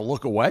kids like to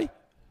look away?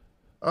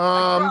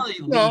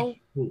 No.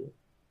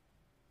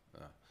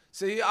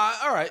 See,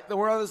 all right, then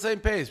we're on the same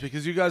page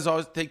because you guys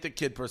always take the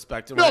kid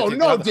perspective.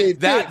 No, Dave.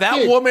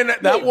 That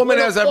woman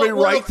has every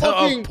right to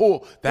a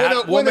pool.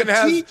 When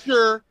a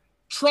teacher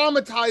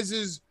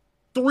traumatizes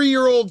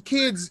 3-year-old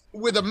kids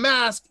with a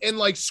mask and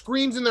like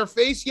screams in their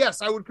face,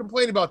 yes, I would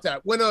complain about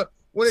that. When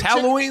it's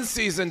Halloween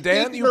season,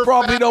 Dan, you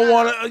probably don't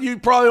want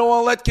to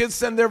let kids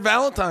send their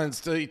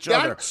Valentines to each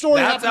other. That story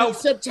happened in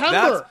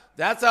September.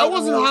 That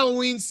wasn't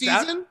Halloween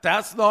season.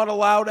 That's not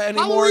allowed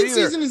anymore Halloween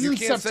either. season is in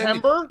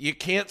September. You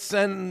can't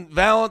send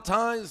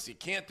Valentines. You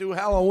can't do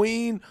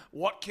Halloween.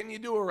 What can you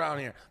do around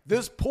here?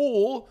 This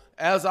pool,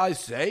 as I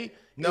say,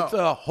 it's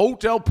a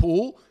hotel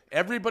pool.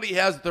 Everybody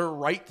has their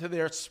right to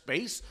their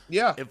space.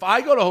 Yeah. If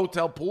I go to a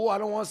hotel pool, I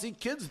don't want to see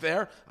kids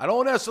there. I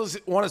don't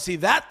necessarily want to see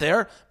that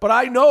there. But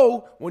I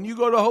know when you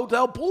go to a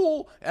hotel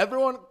pool,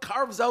 everyone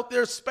carves out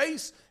their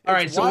space. All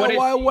right, so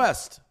Wild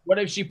West. What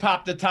if she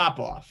popped the top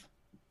off?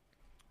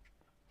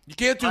 You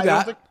can't do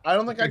that. I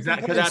don't think I can.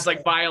 Because that's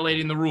like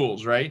violating the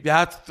rules, right?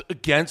 That's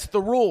against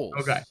the rules.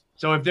 Okay.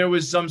 So if there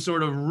was some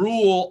sort of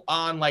rule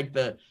on like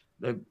the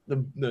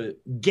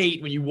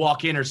gate when you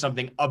walk in or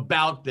something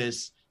about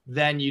this,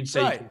 then you'd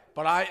say. Right.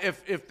 But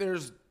if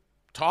there's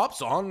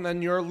tops on,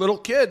 then you're a little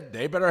kid.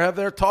 They better have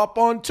their top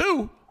on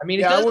too. I mean,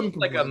 it does look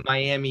like a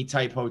Miami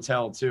type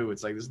hotel too.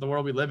 It's like, this is the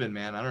world we live in,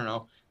 man. I don't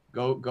know.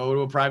 Go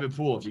to a private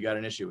pool if you got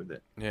an issue with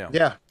it. Yeah.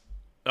 Yeah.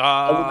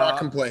 I would not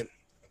complain.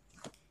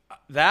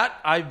 That,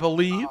 I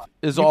believe,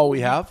 is all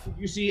we have. Did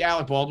you see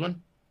Alec Baldwin?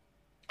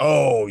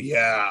 Oh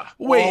yeah.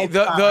 Wait,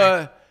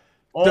 the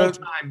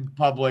all-time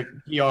public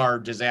PR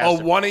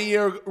disaster. 1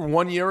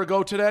 year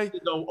ago today?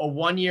 A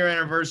 1 year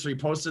anniversary,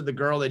 posted the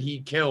girl that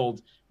he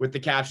killed with the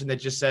caption that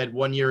just said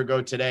 1 year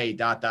ago today, ...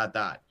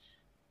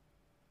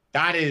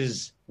 That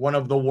is one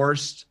of the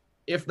worst,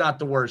 if not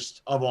the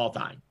worst, of all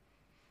time.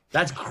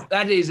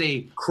 That is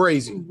a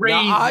crazy.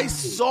 Now, I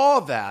saw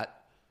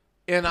that,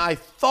 and I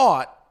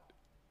thought,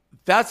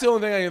 that's the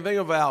only thing I can think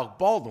of Alec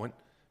Baldwin,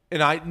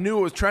 and I knew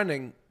it was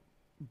trending,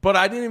 but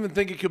I didn't even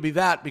think it could be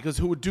that, because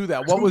who would do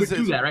that? What was it?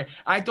 Do that, right?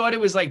 I thought it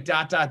was like ...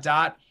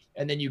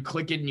 and then you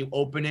click it and you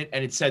open it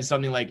and it said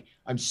something like,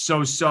 "I'm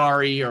so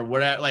sorry," or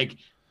whatever, like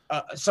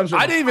some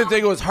sort I of. didn't even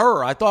think it was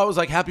her. I thought it was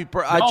like happy.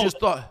 I just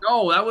thought.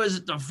 No, that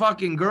was the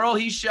fucking girl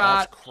he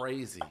shot. That's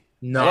crazy.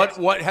 No.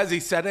 What has he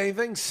said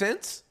anything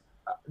since?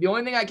 The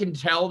only thing I can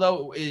tell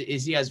though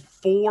is he has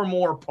 4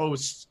 more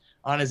posts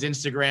on his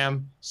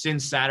Instagram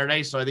since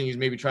Saturday, so I think he's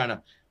maybe trying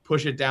to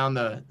push it down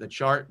the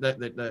chart, the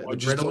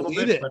grid a little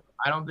bit. But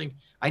I don't think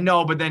I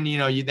know. But then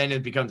then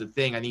it becomes a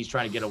thing. I think he's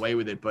trying to get away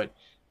with it. But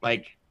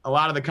like a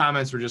lot of the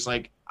comments were just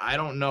like, I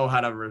don't know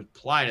how to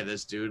reply to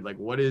this, dude. Like,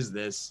 what is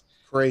this?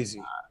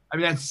 Crazy. I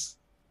mean,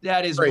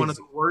 that is Crazy. one of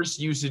the worst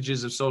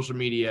usages of social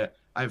media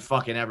I've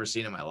fucking ever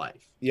seen in my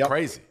life. Yep.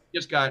 Crazy.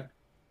 Just got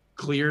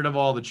cleared of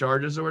all the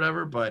charges or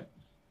whatever, but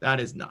that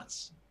is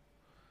nuts.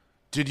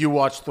 Did you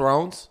watch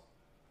Thrones?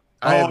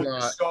 I have you're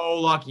not. so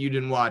lucky you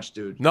didn't watch,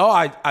 dude. No,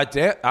 I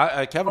did.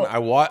 Kevin, I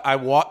watched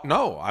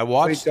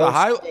the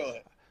highlights.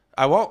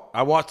 I won't.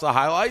 I watched the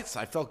highlights.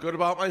 I felt good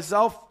about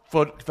myself.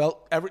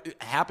 Felt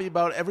happy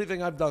about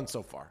everything I've done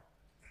so far.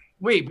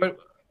 Wait, but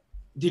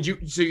did you?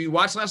 So you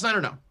watched last night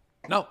or no?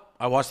 No,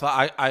 I watched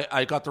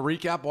I got the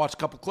recap. Watched a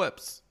couple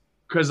clips.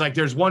 Because like,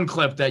 there's one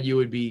clip that you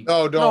would be.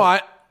 No,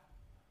 don't.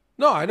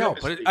 No, I know,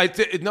 but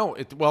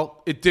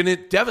it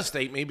didn't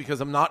devastate me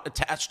because I'm not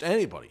attached to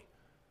anybody.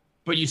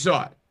 But you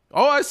saw it.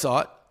 Oh, I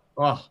saw it.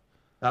 Oh,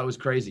 that was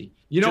crazy.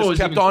 Just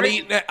kept on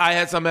eating it. I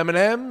had some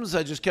M&Ms.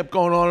 I just kept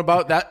going on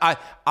about that.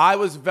 I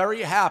was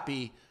very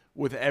happy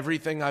with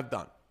everything I've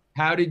done.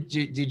 How did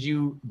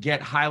you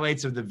get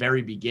highlights of the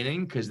very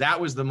beginning? Because that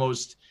was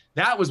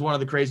one of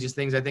the craziest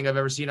things I think I've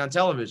ever seen on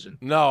television.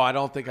 No, I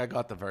don't think I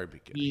got the very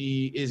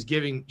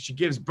beginning. She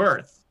gives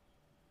birth.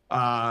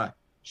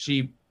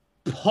 She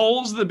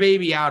pulls the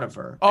baby out of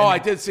her. Oh, I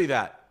did see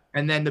that.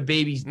 And then the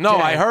baby's No,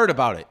 dead. I heard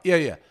about it.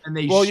 Yeah. And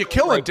they Well, you're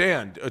killing like,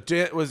 Dan.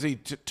 Dan. Was he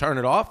turn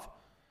it off?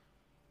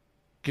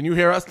 Can you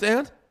hear us,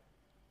 Dan?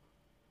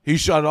 He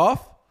shut it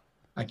off?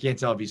 I can't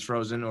tell if he's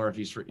frozen or if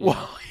he's free.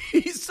 Well,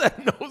 he said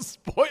no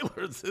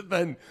spoilers, and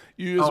then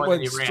you just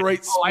went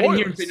straight spoilers. I didn't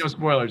hear him say no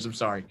spoilers. I'm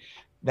sorry.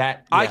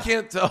 I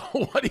can't tell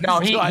what he's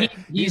doing.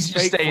 He's just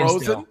fake staying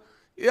frozen. still.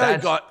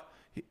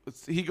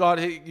 Yeah,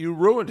 you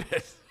ruined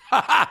it.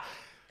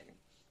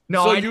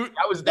 No, So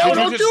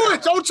don't do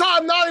it. Don't try.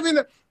 I'm not even.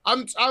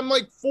 I'm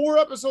like 4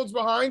 episodes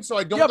behind, so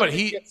I don't. Yeah, but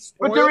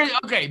But there is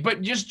okay.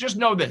 But just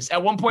know this.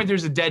 At one point,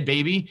 there's a dead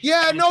baby.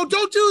 Yeah, no,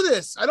 don't do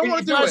this. I don't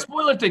want to do it. It's not a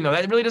spoiler thing though.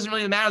 That really doesn't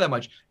really matter that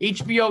much.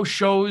 HBO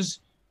shows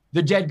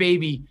the dead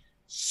baby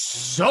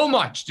so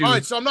much, dude. All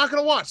right, so I'm not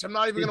gonna watch. I'm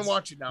not even gonna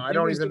watch it now. I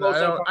don't even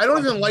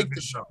like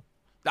the show.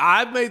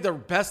 I've made the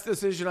best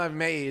decision I've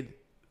made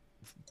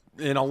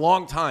in a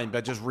long time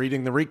by just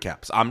reading the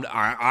recaps.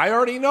 I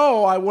already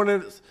know I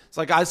wouldn't. It's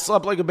like I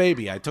slept like a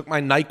baby. I took my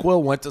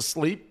NyQuil, went to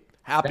sleep.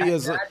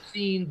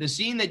 The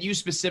scene that you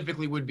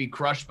specifically would be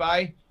crushed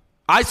by.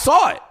 I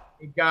saw it.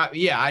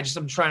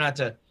 I'm trying not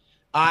to.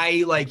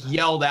 I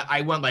yelled at.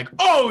 I went like,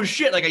 "Oh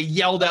shit!" Like I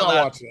yelled out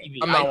loud.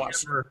 I'm not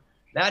watching.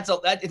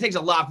 It takes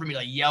a lot for me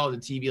to yell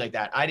at the TV like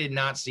that. I did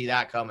not see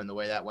that coming the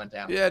way that went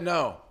down. Yeah,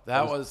 no,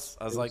 I was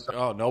like,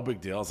 oh, no big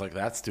deal. I was like,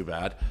 that's too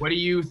bad. What do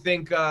you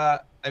think?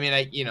 I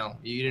mean, you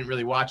didn't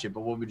really watch it,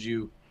 but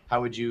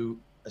how would you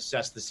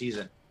assess the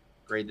season?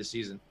 Grade the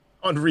season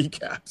on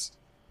recaps.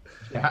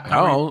 B-. I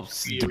thought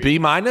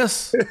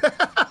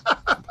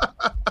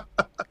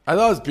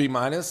it was B-.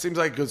 Seems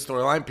like a good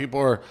storyline. People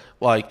are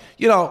like,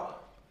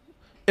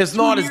 it's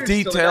not as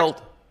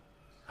detailed.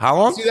 How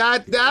long? See,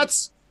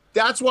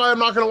 that's why I'm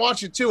not going to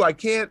watch it too.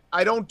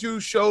 I don't do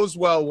shows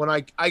well when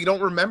I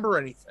don't remember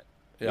anything.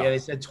 Yeah, they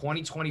said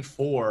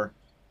 2024,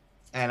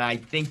 and I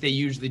think they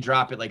usually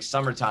drop it like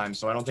summertime,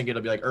 so I don't think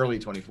it'll be like early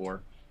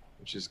 24,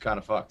 which is kind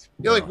of fucked.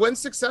 Yeah, like when's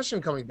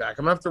Succession coming back?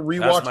 I'm gonna have to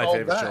rewatch all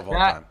of that. Show of all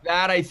time.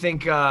 That I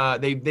think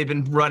they've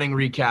been running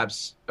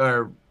recaps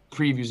or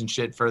previews and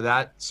shit for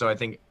that, so I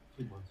think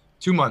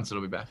 2 months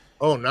it'll be back.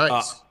 Oh,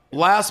 nice.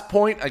 Last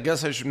point, I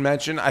guess I should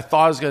mention, I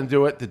thought I was going to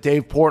do it. The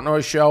Dave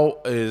Portnoy show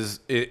is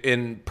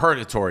in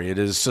purgatory. It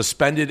is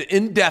suspended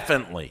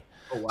indefinitely.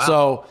 Oh, wow.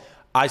 So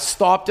I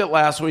stopped it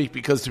last week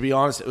because, to be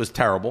honest, it was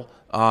terrible.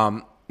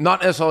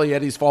 Not necessarily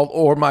Eddie's fault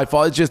or my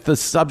fault. It's just the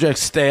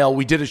subject's stale.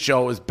 We did a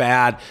show. It was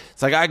bad.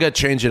 It's like, I got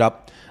to change it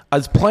up. I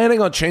was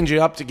planning on changing it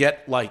up to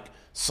get, like,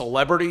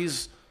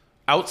 celebrities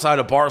outside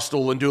of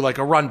Barstool and do, like,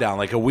 a rundown,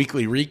 like a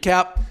weekly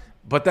recap.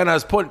 But then I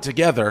was putting it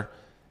together,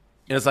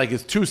 and it's like,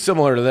 it's too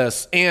similar to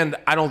this. And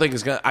I don't think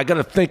it's going to, I got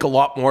to think a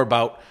lot more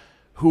about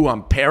who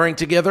I'm pairing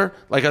together.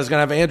 Like, I was going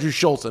to have Andrew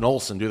Schultz and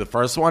Olsen do the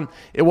first one.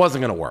 It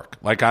wasn't going to work.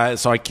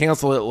 So I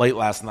canceled it late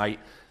last night.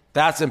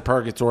 That's in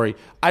purgatory.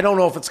 I don't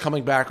know if it's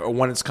coming back or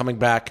when it's coming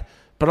back,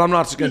 but I'm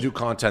not just going to do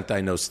content that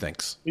I know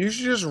stinks. You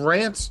should just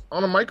rant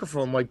on a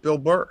microphone like Bill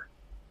Burr.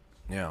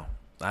 Yeah,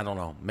 I don't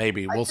know.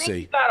 Maybe. We'll see.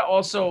 You gotta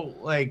also,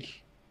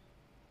 like,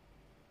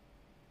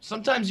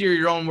 sometimes you're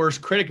your own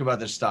worst critic about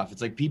this stuff.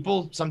 It's like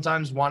people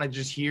sometimes want to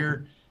just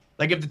hear,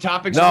 like, if the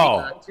topic's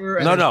No.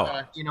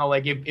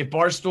 like if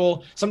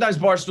Barstool, sometimes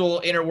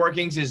Barstool inner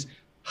workings is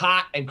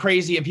hot and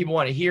crazy and people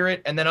want to hear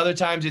it, and then other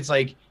times it's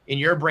like in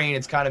your brain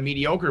it's kind of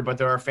mediocre, but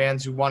there are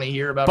fans who want to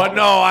hear about. But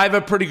no, I have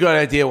a pretty good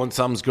idea when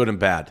something's good and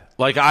bad.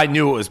 Like, I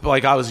knew it was,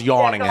 like, I was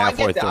yawning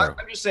halfway through. I'm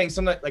just saying,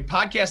 something like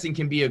podcasting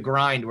can be a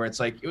grind where it's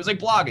like, it was like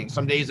blogging.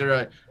 Some days there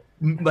are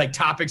like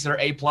topics that are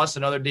A+,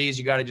 and other days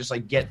you got to just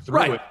like get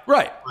through it.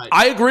 Right.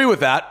 I agree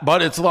with that,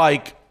 but it's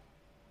like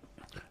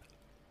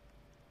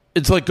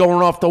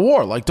going off the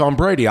war, like Tom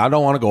Brady. I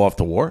don't want to go off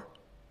the war.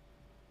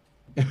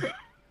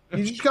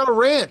 You just got to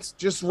rant.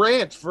 Just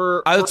rant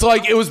for. It's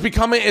like it was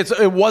becoming.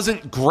 It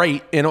wasn't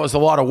great, and it was a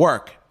lot of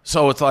work.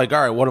 So it's like,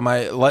 all right, what am I?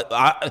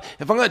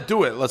 If I'm going to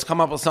do it, let's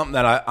come up with something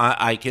that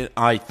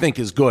I think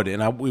is good,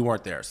 and we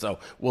weren't there, so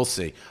we'll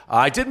see.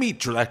 I did meet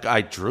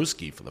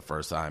Drewski for the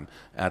first time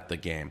at the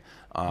game.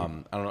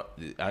 I don't know,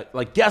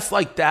 like guests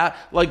like that,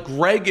 like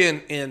Greg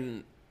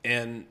and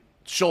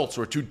Schultz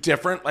were too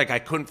different. Like, I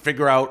couldn't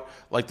figure out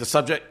like the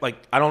subject. Like,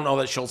 I don't know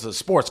that Schultz is a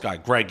sports guy.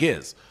 Greg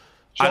is.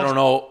 Schultz. I don't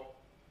know.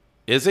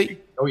 Is he?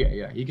 Oh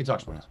yeah, he can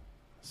talk sports.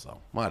 So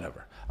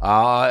whatever.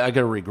 I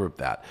got to regroup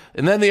that.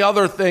 And then the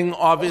other thing,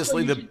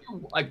 obviously,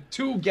 like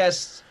 2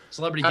 guests,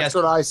 celebrity guests. That's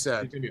what I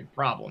said. It's gonna be a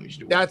problem. You should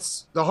do.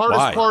 That's the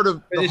hardest part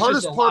of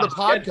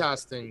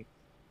podcasting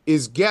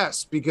is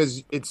guests,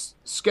 because it's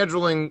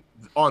scheduling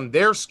on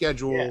their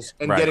schedules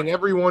and getting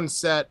everyone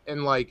set,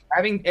 and like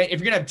if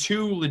you're gonna have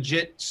 2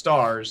 legit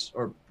stars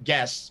or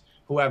guests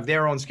who have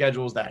their own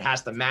schedules that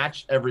has to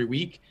match every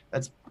week,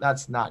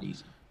 that's not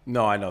easy.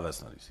 No, I know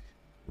that's not easy.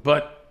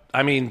 But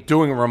I mean,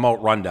 doing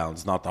remote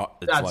rundowns,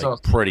 it's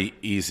like pretty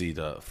easy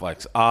to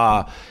flex.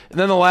 And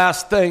then the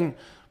last thing,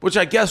 which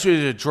I guess we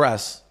should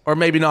address, or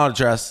maybe not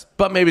address,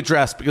 but maybe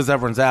address because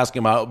everyone's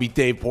asking about it, will be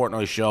Dave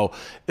Portnoy's show,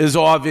 is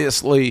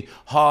obviously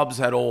Hobbs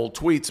had old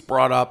tweets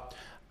brought up.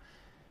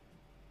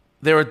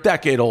 They were a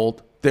decade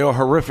old. They were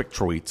horrific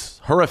tweets.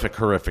 Horrific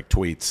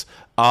tweets.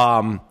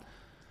 I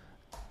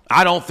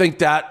don't think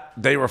that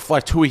they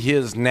reflect who he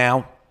is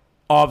now.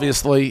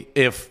 Obviously,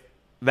 if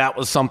that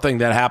was something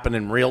that happened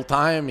in real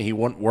time, he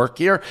wouldn't work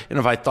here. And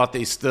if I thought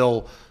they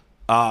still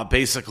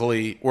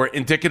basically were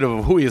indicative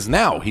of who he is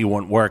now, he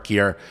wouldn't work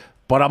here.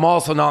 But I'm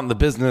also not in the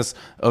business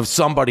of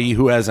somebody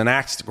who has an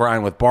axe to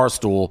grind with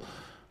Barstool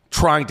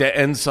trying to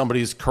end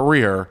somebody's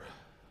career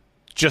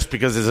just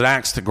because there's an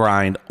axe to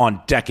grind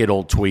on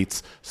decade-old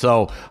tweets.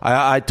 So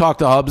I talked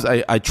to Hubbs.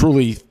 I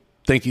truly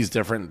think he's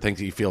different and think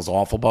he feels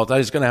awful about that.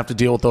 He's going to have to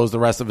deal with those the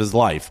rest of his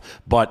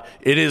life. But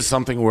it is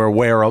something we're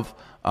aware of.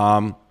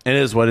 It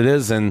is what it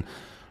is, and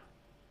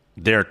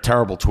they're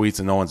terrible tweets,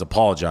 and no one's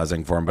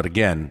apologizing for them. But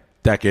again,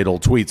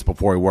 decade-old tweets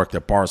before he worked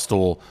at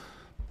Barstool.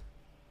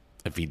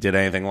 If he did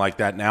anything like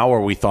that now,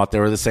 or we thought they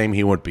were the same,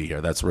 he wouldn't be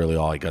here. That's really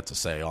all I got to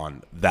say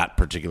on that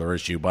particular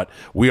issue. But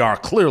we are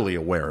clearly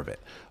aware of it.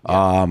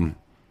 Yeah.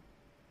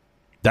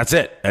 That's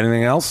it.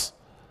 Anything else?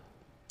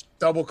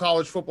 Double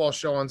college football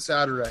show on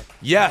Saturday.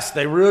 Yes,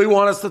 they really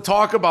want us to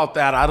talk about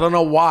that. I don't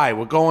know why.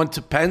 We're going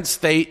to Penn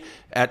State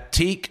at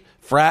Teak,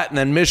 Frat, and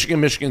then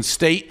Michigan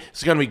State.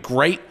 It's going to be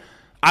great.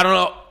 I don't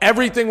know.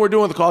 Everything we're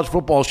doing with the college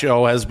football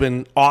show has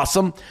been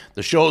awesome.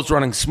 The show is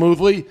running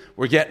smoothly.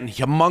 We're getting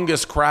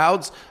humongous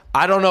crowds.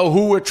 I don't know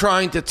who we're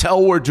trying to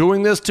tell we're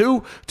doing this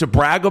to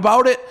brag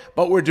about it,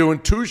 but we're doing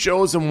 2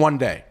 shows in one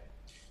day.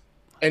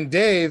 And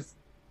Dave,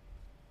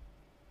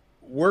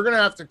 we're gonna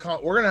have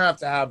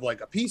to have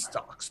like a peace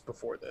talks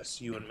before this,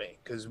 you and me,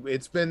 because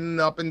it's been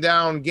up and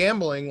down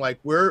gambling. Like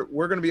we're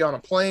gonna be on a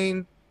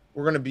plane.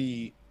 We're gonna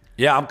be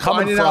I'm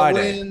coming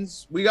Friday.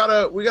 Wins. We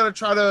gotta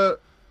try to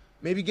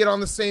maybe get on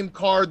the same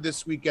card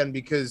this weekend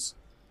because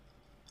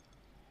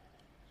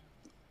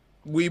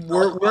we're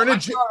in a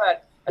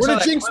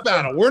jinx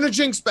battle. We're in a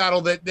jinx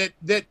battle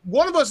that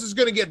one of us is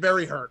going to get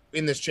very hurt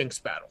in this jinx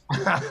battle.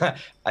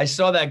 I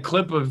saw that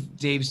clip of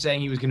Dave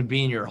saying he was going to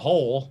be in your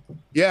hole.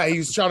 Yeah, he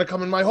was trying to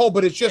come in my hole,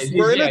 but it's just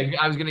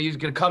I was going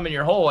to come in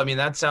your hole. I mean,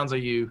 that sounds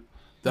like you.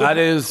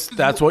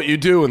 That's what you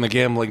do in the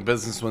gambling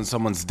business when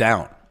someone's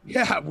down.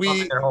 Yeah,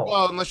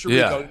 unless you're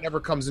Rico, it never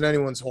comes in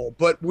anyone's hole.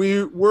 But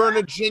we're in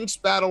a jinx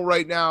battle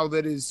right now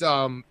that is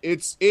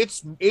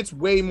it's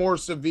way more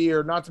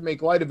severe. Not to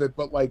make light of it,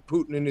 but like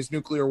Putin and his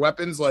nuclear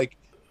weapons, like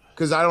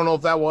because I don't know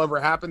if that will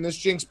ever happen. This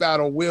jinx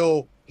battle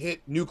will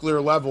hit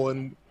nuclear level,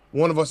 and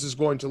one of us is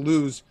going to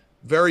lose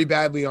very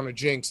badly on a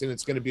jinx, and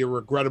it's going to be a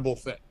regrettable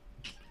thing.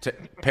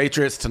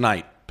 Patriots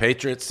tonight,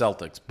 Patriots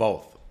Celtics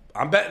both.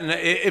 I'm betting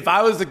if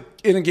I was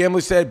in a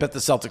gambling state, I'd bet the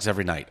Celtics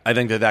every night. I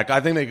think I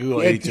think they could go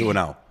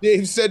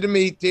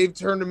 82-0. Dave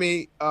turned to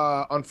me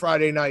on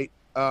Friday night,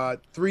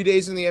 3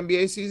 days in the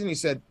NBA season. He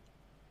said,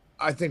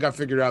 "I think I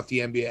figured out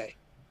the NBA."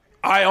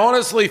 I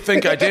honestly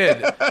think I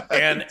did,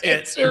 and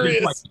it's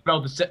serious.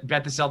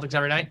 Bet the Celtics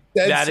every night.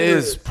 That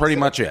is pretty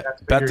much it.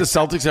 Bet the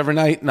Celtics every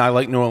night, and I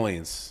like New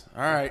Orleans.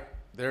 All right,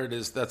 there it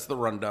is. That's the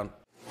rundown.